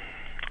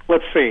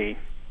 let's see.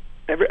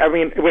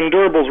 When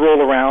durables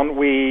roll around,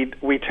 we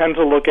tend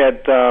to look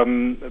at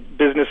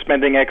business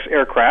spending ex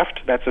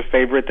aircraft. That's a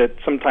favorite that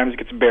sometimes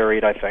gets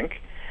buried, I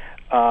think.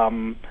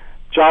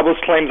 Jobless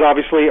claims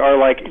obviously are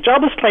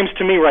jobless claims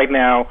to me right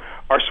now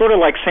are sort of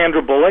like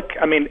Sandra Bullock.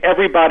 I mean,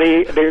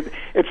 everybody,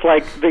 it's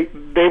like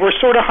they were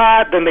sort of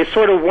hot, then they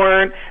sort of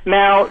weren't.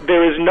 Now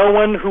there is no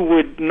one who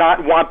would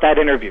not want that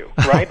interview,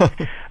 right? It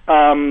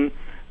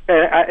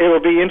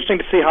will be interesting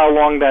to see how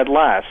long that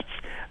lasts.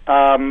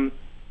 I'm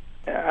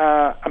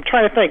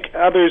trying to think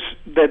others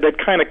that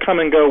kind of come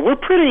and go. We're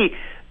pretty.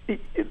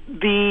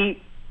 The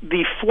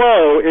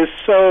flow is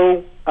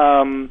so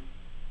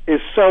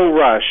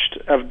rushed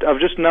of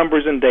just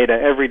numbers and data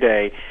every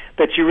day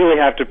that you really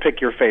have to pick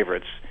your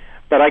favorites.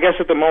 But I guess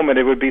at the moment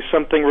it would be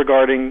something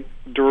regarding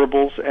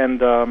durables and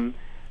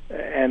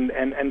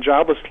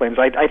jobless claims.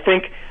 I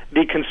think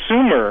the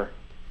consumer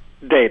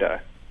data,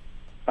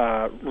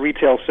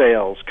 retail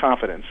sales,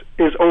 confidence,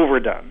 is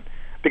overdone,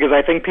 because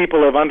I think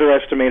people have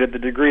underestimated the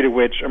degree to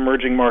which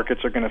emerging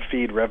markets are going to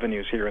feed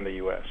revenues here in the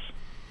U.S.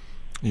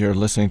 You're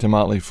listening to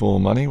Motley Fool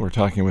Money. We're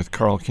talking with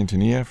Carl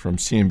Quintanilla from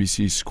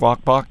CNBC's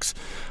Squawk Box.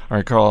 All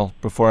right, Carl,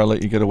 before I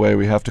let you get away,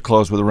 we have to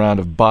close with a round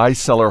of buy,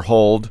 sell, or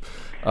hold.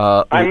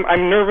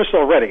 I'm nervous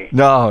already.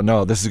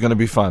 No, this is going to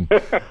be fun.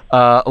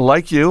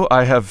 Like you,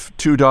 I have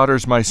two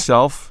daughters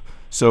myself.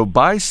 So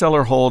buy, sell,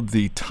 or hold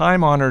the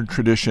time-honored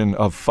tradition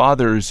of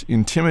fathers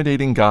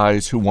intimidating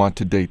guys who want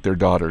to date their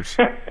daughters.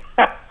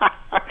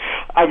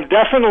 I'm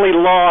definitely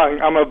long.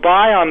 I'm a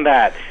buy on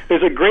that.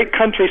 There's a great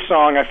country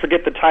song, I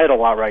forget the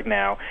title out right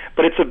now,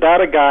 but it's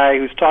about a guy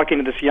who's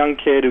talking to this young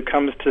kid who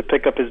comes to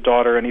pick up his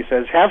daughter, and he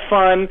says, have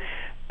fun,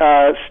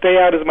 stay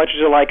out as much as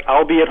you like,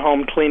 I'll be at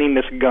home cleaning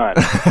this gun.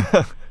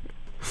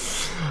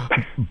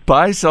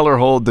 Buy, sell, or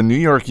hold the New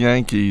York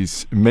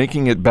Yankees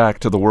making it back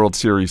to the World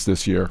Series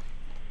this year.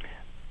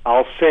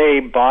 I'll say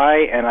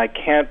buy, and I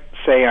can't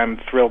say I'm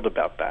thrilled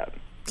about that.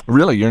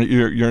 Really?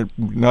 You're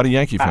not a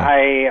Yankee fan?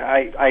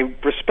 I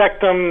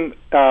respect them,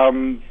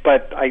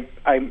 but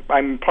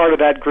I'm part of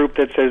that group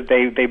that says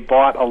they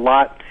bought a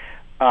lot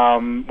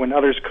when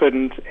others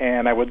couldn't,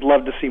 and I would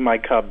love to see my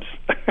Cubs.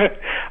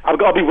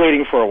 I'll be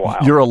waiting for a while.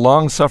 You're a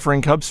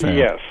long-suffering Cubs fan.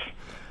 Yes.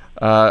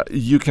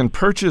 You can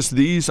purchase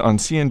these on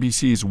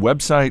CNBC's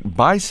website,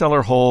 Buy, Sell,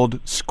 or Hold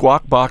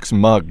Squawk Box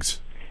mugs.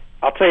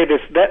 I'll tell you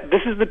this,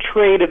 this is the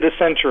trade of the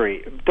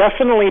century.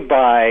 Definitely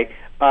buy,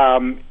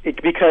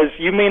 because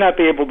you may not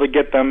be able to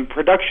get them.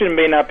 Production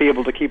may not be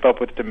able to keep up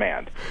with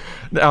demand.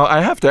 Now,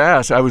 I have to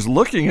ask, I was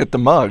looking at the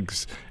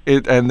mugs,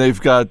 and they've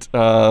got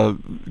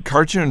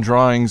cartoon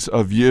drawings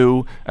of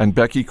you and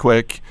Becky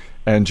Quick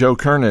and Joe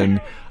Kernan.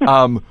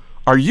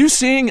 Are you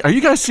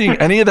guys seeing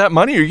any of that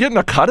money? Are you getting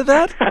a cut of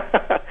that?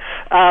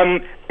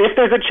 If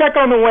there's a check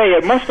on the way,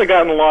 it must have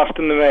gotten lost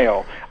in the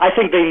mail. I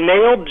think they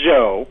nailed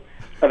Joe.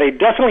 They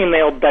definitely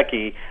nailed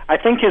Becky. I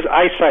think his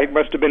eyesight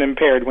must have been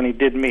impaired when he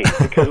did me,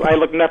 because I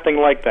look nothing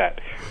like that.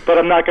 But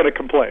I'm not going to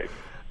complain.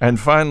 And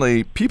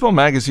finally, People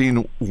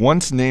magazine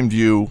once named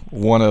you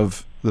one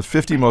of the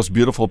 50 most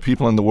beautiful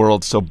people in the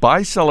world. So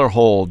buy, sell, or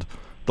hold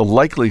the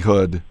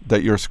likelihood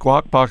that your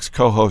Squawk Box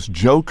co-host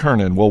Joe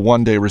Kernan will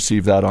one day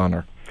receive that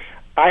honor.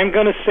 I'm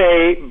going to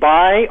say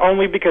buy,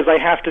 only because I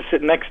have to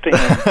sit next to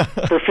him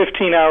for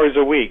 15 hours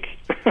a week.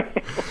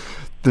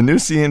 The new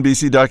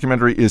CNBC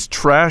documentary is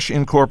Trash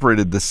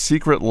Incorporated, The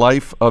Secret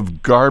Life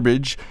of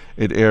Garbage.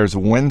 It airs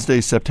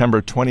Wednesday,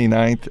 September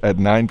 29th at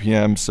 9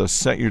 p.m., so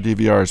set your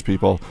DVRs,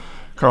 people.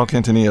 Carl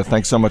Quintanilla,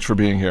 thanks so much for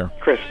being here.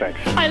 Chris, thanks.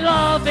 I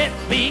love it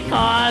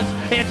because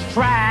it's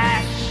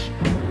trash.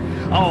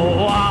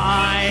 Oh,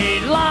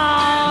 I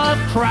love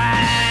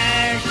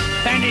trash.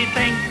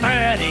 Anything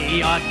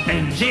dirty or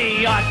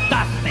dingy or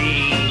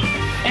dusty.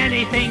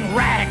 Anything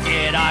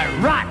ragged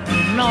or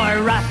rotten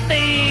or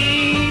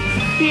rusty.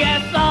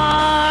 Yes,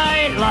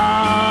 I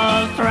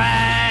love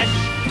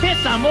trash. It's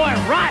some more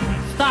rotten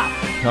stuff.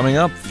 Coming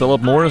up,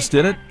 Philip Morris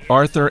did it,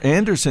 Arthur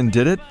Anderson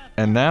did it,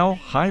 and now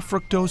high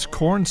fructose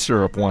corn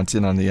syrup wants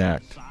in on the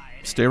act.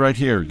 Stay right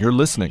here. You're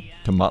listening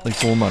to Motley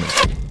Fool Money.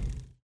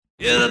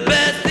 You're the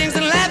best things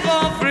in life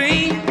for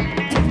free,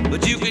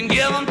 but you can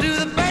give them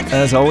to the birds.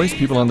 As always,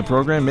 people on the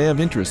program may have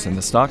interest in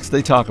the stocks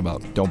they talk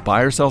about. Don't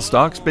buy or sell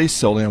stocks based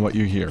solely on what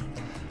you hear.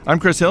 I'm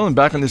Chris Hill, and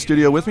back in the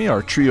studio with me,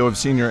 our trio of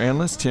senior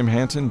analysts, Tim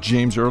Hansen,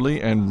 James Early,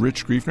 and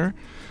Rich Griefner.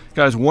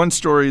 Guys, one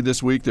story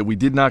this week that we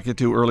did not get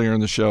to earlier in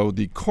the show.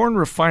 The Corn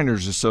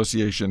Refiners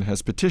Association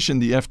has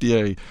petitioned the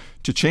FDA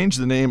to change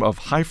the name of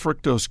high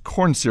fructose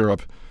corn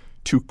syrup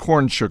to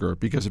corn sugar,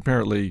 because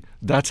apparently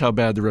that's how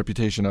bad the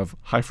reputation of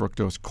high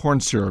fructose corn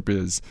syrup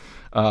is.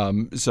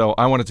 So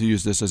I wanted to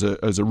use this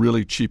as a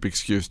really cheap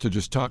excuse to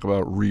just talk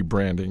about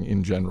rebranding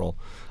in general.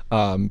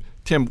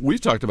 Tim, we've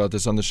talked about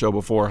this on the show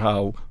before,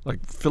 how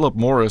like Philip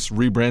Morris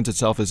rebrands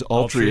itself as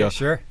Altria.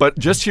 Sure. But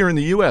just here in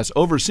the U.S.,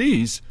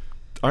 overseas,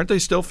 aren't they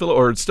still Philip?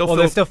 Or it's still Well,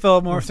 Philip? they're still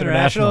Philip Morris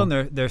International, and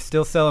they're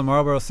still selling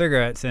Marlboro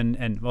cigarettes,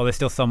 and well, they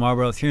still sell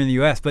Marlboros here in the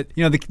U.S. But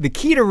you know, the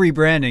key to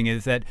rebranding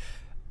is that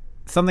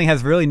something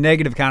has really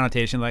negative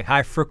connotation, like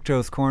high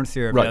fructose corn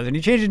syrup does, and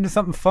you change it into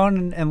something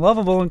fun and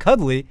lovable and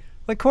cuddly,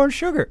 like corn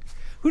sugar.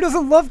 Who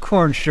doesn't love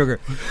corn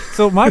sugar?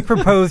 So my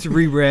proposed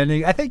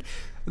rebranding, I think.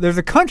 There's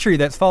a country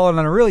that's fallen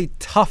on a really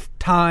tough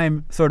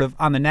time sort of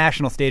on the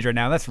national stage right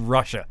now. That's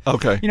Russia.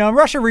 Okay. You know,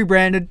 Russia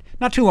rebranded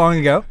not too long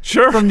ago.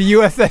 Sure. From the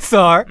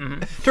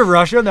USSR to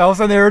Russia. And all of a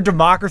sudden they were a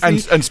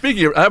democracy. And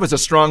speaking of, that was a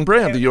strong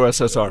brand, the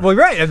USSR. Well,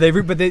 right. And they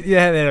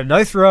had a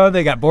nice run.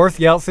 They got Boris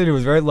Yeltsin, who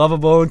was very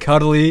lovable and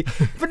cuddly.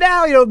 But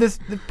now, you know, the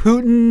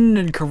Putin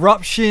and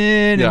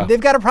corruption, and they've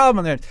got a problem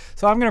on there.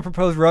 So I'm going to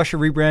propose Russia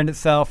rebrand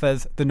itself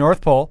as the North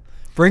Pole.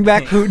 Bring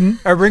back Putin,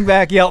 or bring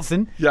back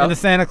Yeltsin in the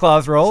Santa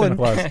Claus role, and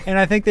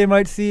I think they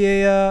might see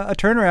a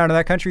turnaround in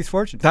that country's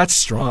fortunes. That's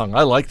strong.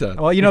 I like that.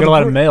 Well, you got a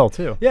lot of mail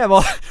too. Yeah,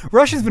 well,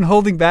 Russia's been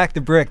holding back the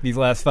brick these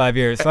last 5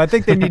 years, so I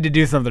think they need to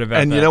do something about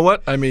that. And you know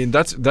what? I mean,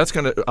 that's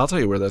gonna. I'll tell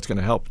you where that's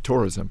gonna help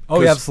tourism. Oh,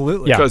 yeah,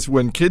 absolutely. Because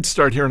when kids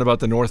start hearing about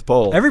the North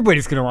Pole,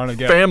 everybody's gonna want to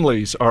go.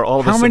 Families are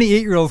all of a sudden. How many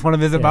 8-year-olds want to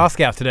visit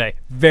Moscow today?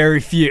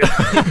 Very few.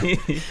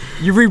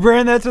 You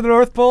rebrand that to the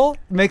North Pole,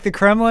 make the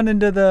Kremlin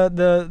into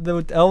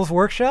the elves'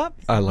 workshop.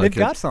 I like They've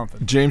it. got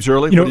something. James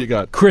Early, what do you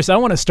got? Chris, I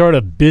want to start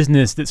a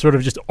business that sort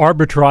of just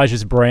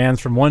arbitrages brands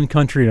from one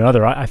country to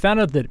another. I found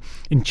out that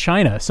in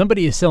China,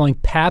 somebody is selling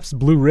Pabst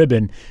Blue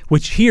Ribbon,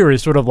 which here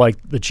is sort of like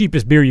the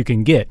cheapest beer you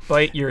can get.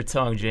 Bite your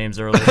tongue, James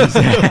Early.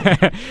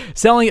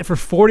 Selling it for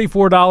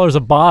 $44 a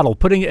bottle,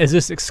 putting it as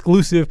this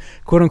exclusive,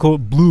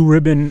 quote-unquote, Blue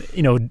Ribbon,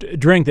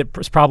 drink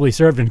that's probably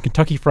served in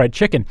Kentucky Fried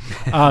Chicken.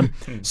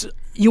 So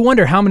you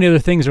wonder how many other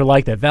things are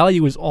like that.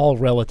 Value is all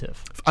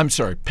relative. I'm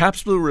sorry.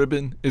 Pabst Blue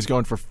Ribbon is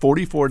going for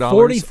 $44.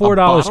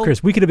 $44,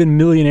 Chris. We could have been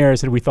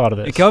millionaires had we thought of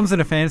this. It comes in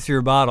a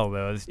fancier bottle,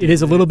 though. It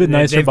is a little bit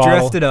nicer they've bottle. They've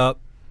dressed it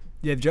up.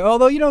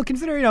 Although,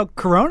 consider,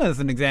 Corona is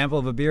an example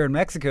of a beer in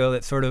Mexico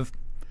that sort of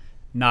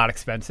not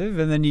expensive,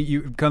 and then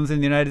it comes in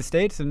the United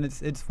States, and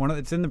it's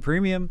in the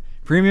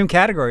premium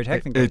category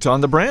technically. It's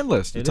on the brand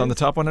list. It's on the is.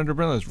 top 100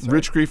 brand list.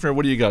 Rich Griefner,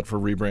 what do you got for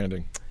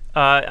rebranding?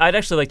 I'd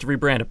actually like to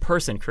rebrand a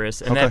person,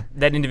 Chris, and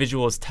that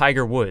individual is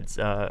Tiger Woods.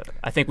 I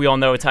think we all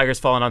know Tiger's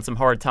fallen on some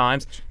hard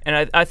times,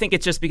 and I think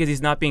it's just because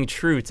he's not being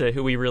true to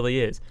who he really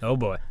is. Oh,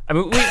 boy. I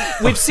mean,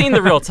 we've seen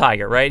the real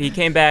Tiger, right? He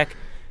came back,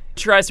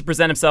 tries to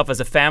present himself as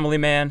a family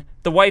man.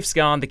 The wife's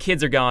gone. The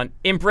kids are gone.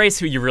 Embrace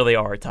who you really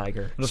are,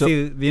 Tiger. It'll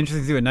be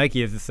interesting to see what Nike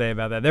has to say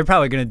about that. They're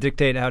probably going to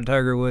dictate how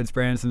Tiger Woods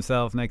brands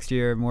himself next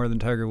year more than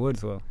Tiger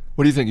Woods will.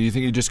 What do you think? You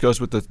think he just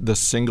goes with the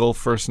single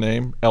first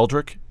name,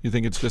 Eldrick? You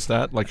think it's just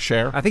that, like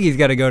Cher? I think he's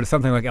got to go to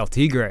something like El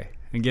Tigre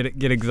and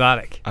get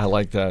exotic. I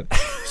like that.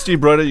 Steve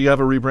Broda, you have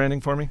a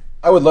rebranding for me?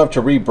 I would love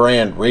to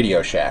rebrand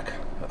Radio Shack.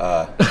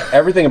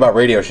 Everything about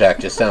Radio Shack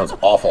just sounds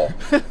awful.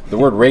 The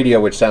word radio,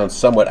 which sounds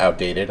somewhat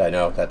outdated, I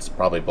know that's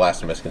probably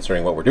blasphemous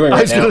considering what we're doing right now.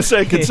 I was going to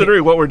say,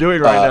 considering what we're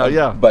doing right now,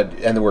 yeah.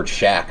 And the word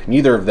shack,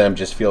 neither of them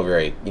just feel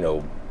very,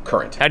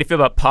 current. How do you feel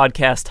about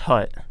Podcast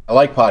Hut? I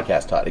like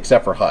Podcast Hut,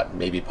 except for Hut.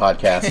 Maybe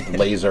Podcast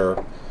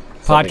Laser.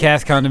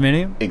 Podcast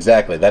Condominium?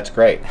 Exactly, that's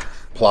great.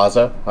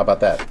 Plaza, how about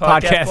that?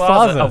 Podcast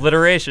Plaza.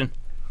 Alliteration.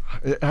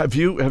 Have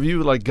you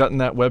gotten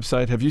that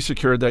website? Have you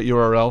secured that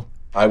URL?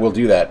 I will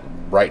do that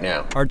right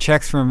now. Our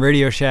checks from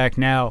Radio Shack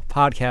now,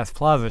 Podcast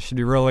Plaza, should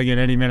be rolling in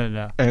any minute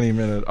now. Any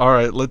minute. All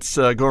right, let's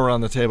go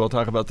around the table,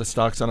 talk about the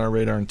stocks on our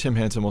radar, and Tim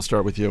Hansen, we'll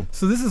start with you.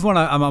 So this is one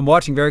I'm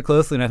watching very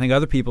closely, and I think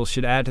other people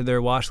should add to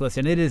their watch list,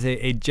 and it is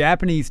a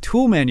Japanese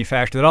tool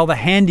manufacturer that all the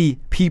handy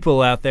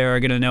people out there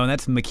are going to know, and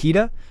that's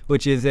Makita,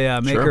 which is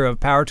a maker of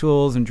power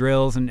tools and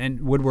drills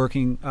and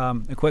woodworking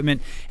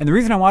equipment. And the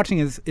reason I'm watching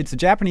is it's a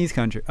Japanese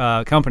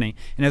company,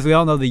 and as we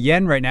all know, the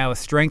yen right now is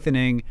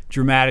strengthening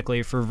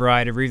dramatically for a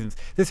variety of reasons.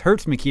 This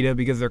hurts Makita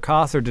because their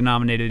costs are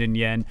denominated in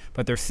yen,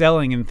 but they're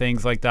selling in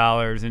things like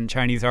dollars and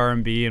Chinese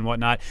RMB and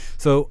whatnot.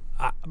 So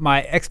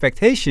my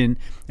expectation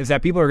is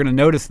that people are going to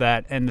notice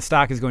that and the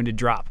stock is going to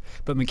drop.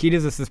 But Makita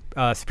is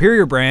a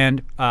superior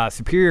brand,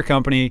 superior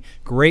company,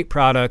 great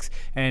products,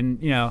 and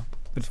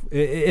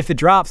if it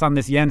drops on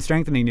this yen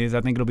strengthening news,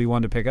 I think it'll be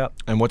one to pick up.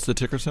 And what's the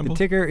ticker symbol? The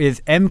ticker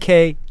is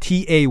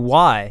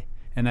MKTAY,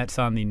 and that's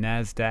on the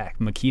NASDAQ,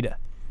 Makita.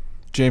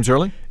 James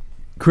Early?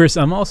 Chris,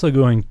 I'm also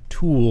going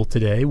tool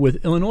today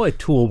with Illinois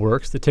Tool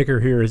Works. The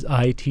ticker here is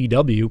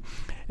ITW.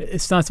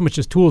 It's not so much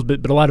just tools,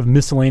 but a lot of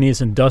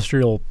miscellaneous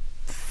industrial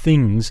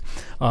things.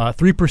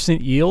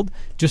 3% yield,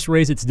 just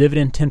raised its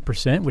dividend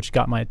 10%, which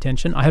got my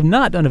attention. I have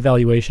not done a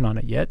valuation on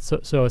it yet, so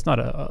it's not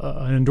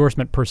an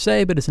endorsement per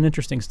se, but it's an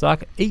interesting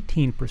stock.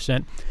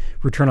 18%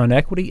 return on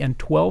equity, and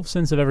 12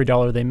 cents of every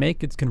dollar they make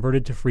gets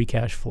converted to free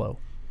cash flow.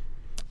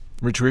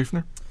 Rich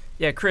Riefner?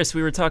 Yeah, Chris,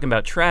 we were talking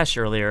about trash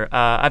earlier.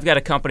 I've got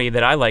a company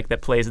that I like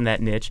that plays in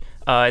that niche.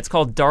 It's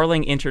called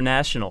Darling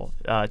International,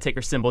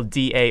 ticker symbol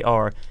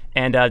DAR.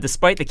 And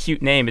despite the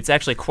cute name, it's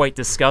actually quite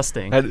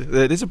disgusting.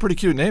 It is a pretty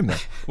cute name, though.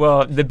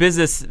 Well,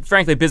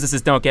 frankly,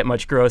 businesses don't get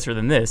much grosser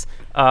than this.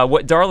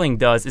 What Darling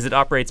does is it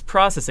operates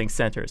processing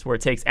centers where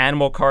it takes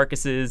animal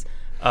carcasses,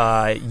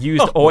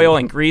 used oil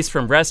and grease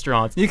from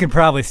restaurants. You can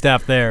probably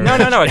stop there. No,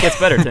 it gets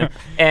better, Tim.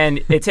 And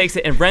it takes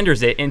it and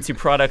renders it into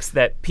products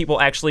that people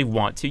actually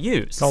want to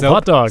use. Called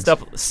hot dogs.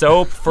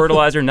 Soap,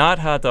 fertilizer, not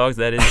hot dogs.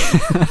 That is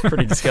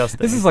pretty disgusting.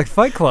 This is like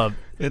Fight Club.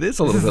 It is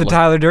a little bit This is the like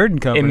Tyler Durden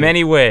company. In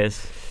many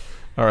ways.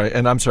 All right,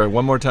 and I'm sorry,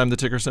 one more time the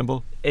ticker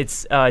symbol?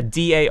 It's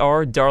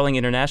DAR, Darling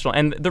International.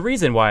 And the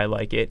reason why I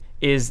like it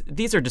is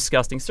these are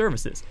disgusting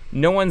services.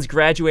 No one's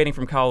graduating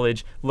from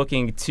college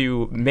looking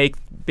to make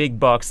big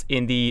bucks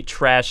in the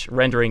trash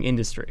rendering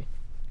industry.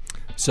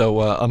 So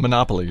a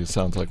monopoly, it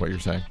sounds like what you're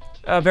saying.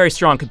 A very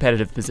strong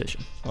competitive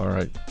position. All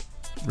right.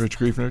 Rich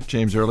Griefner,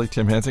 James Early,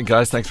 Tim Hansen.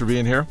 Guys, thanks for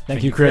being here.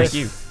 Thank you, Chris.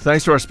 Thank you.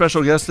 Thanks to our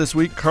special guest this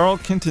week, Carl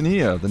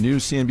Quintanilla. The new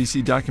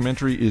CNBC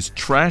documentary is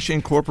Trash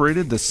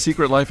Incorporated, The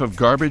Secret Life of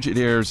Garbage. It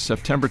airs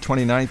September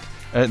 29th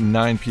at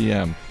 9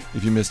 p.m.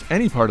 If you missed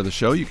any part of the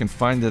show, you can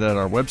find it at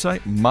our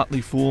website,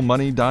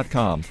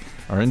 motleyfoolmoney.com.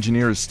 Our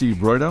engineer is Steve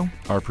Broido.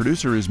 Our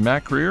producer is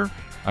Matt Greer.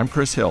 I'm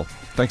Chris Hill.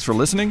 Thanks for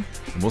listening,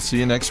 and we'll see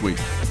you next week.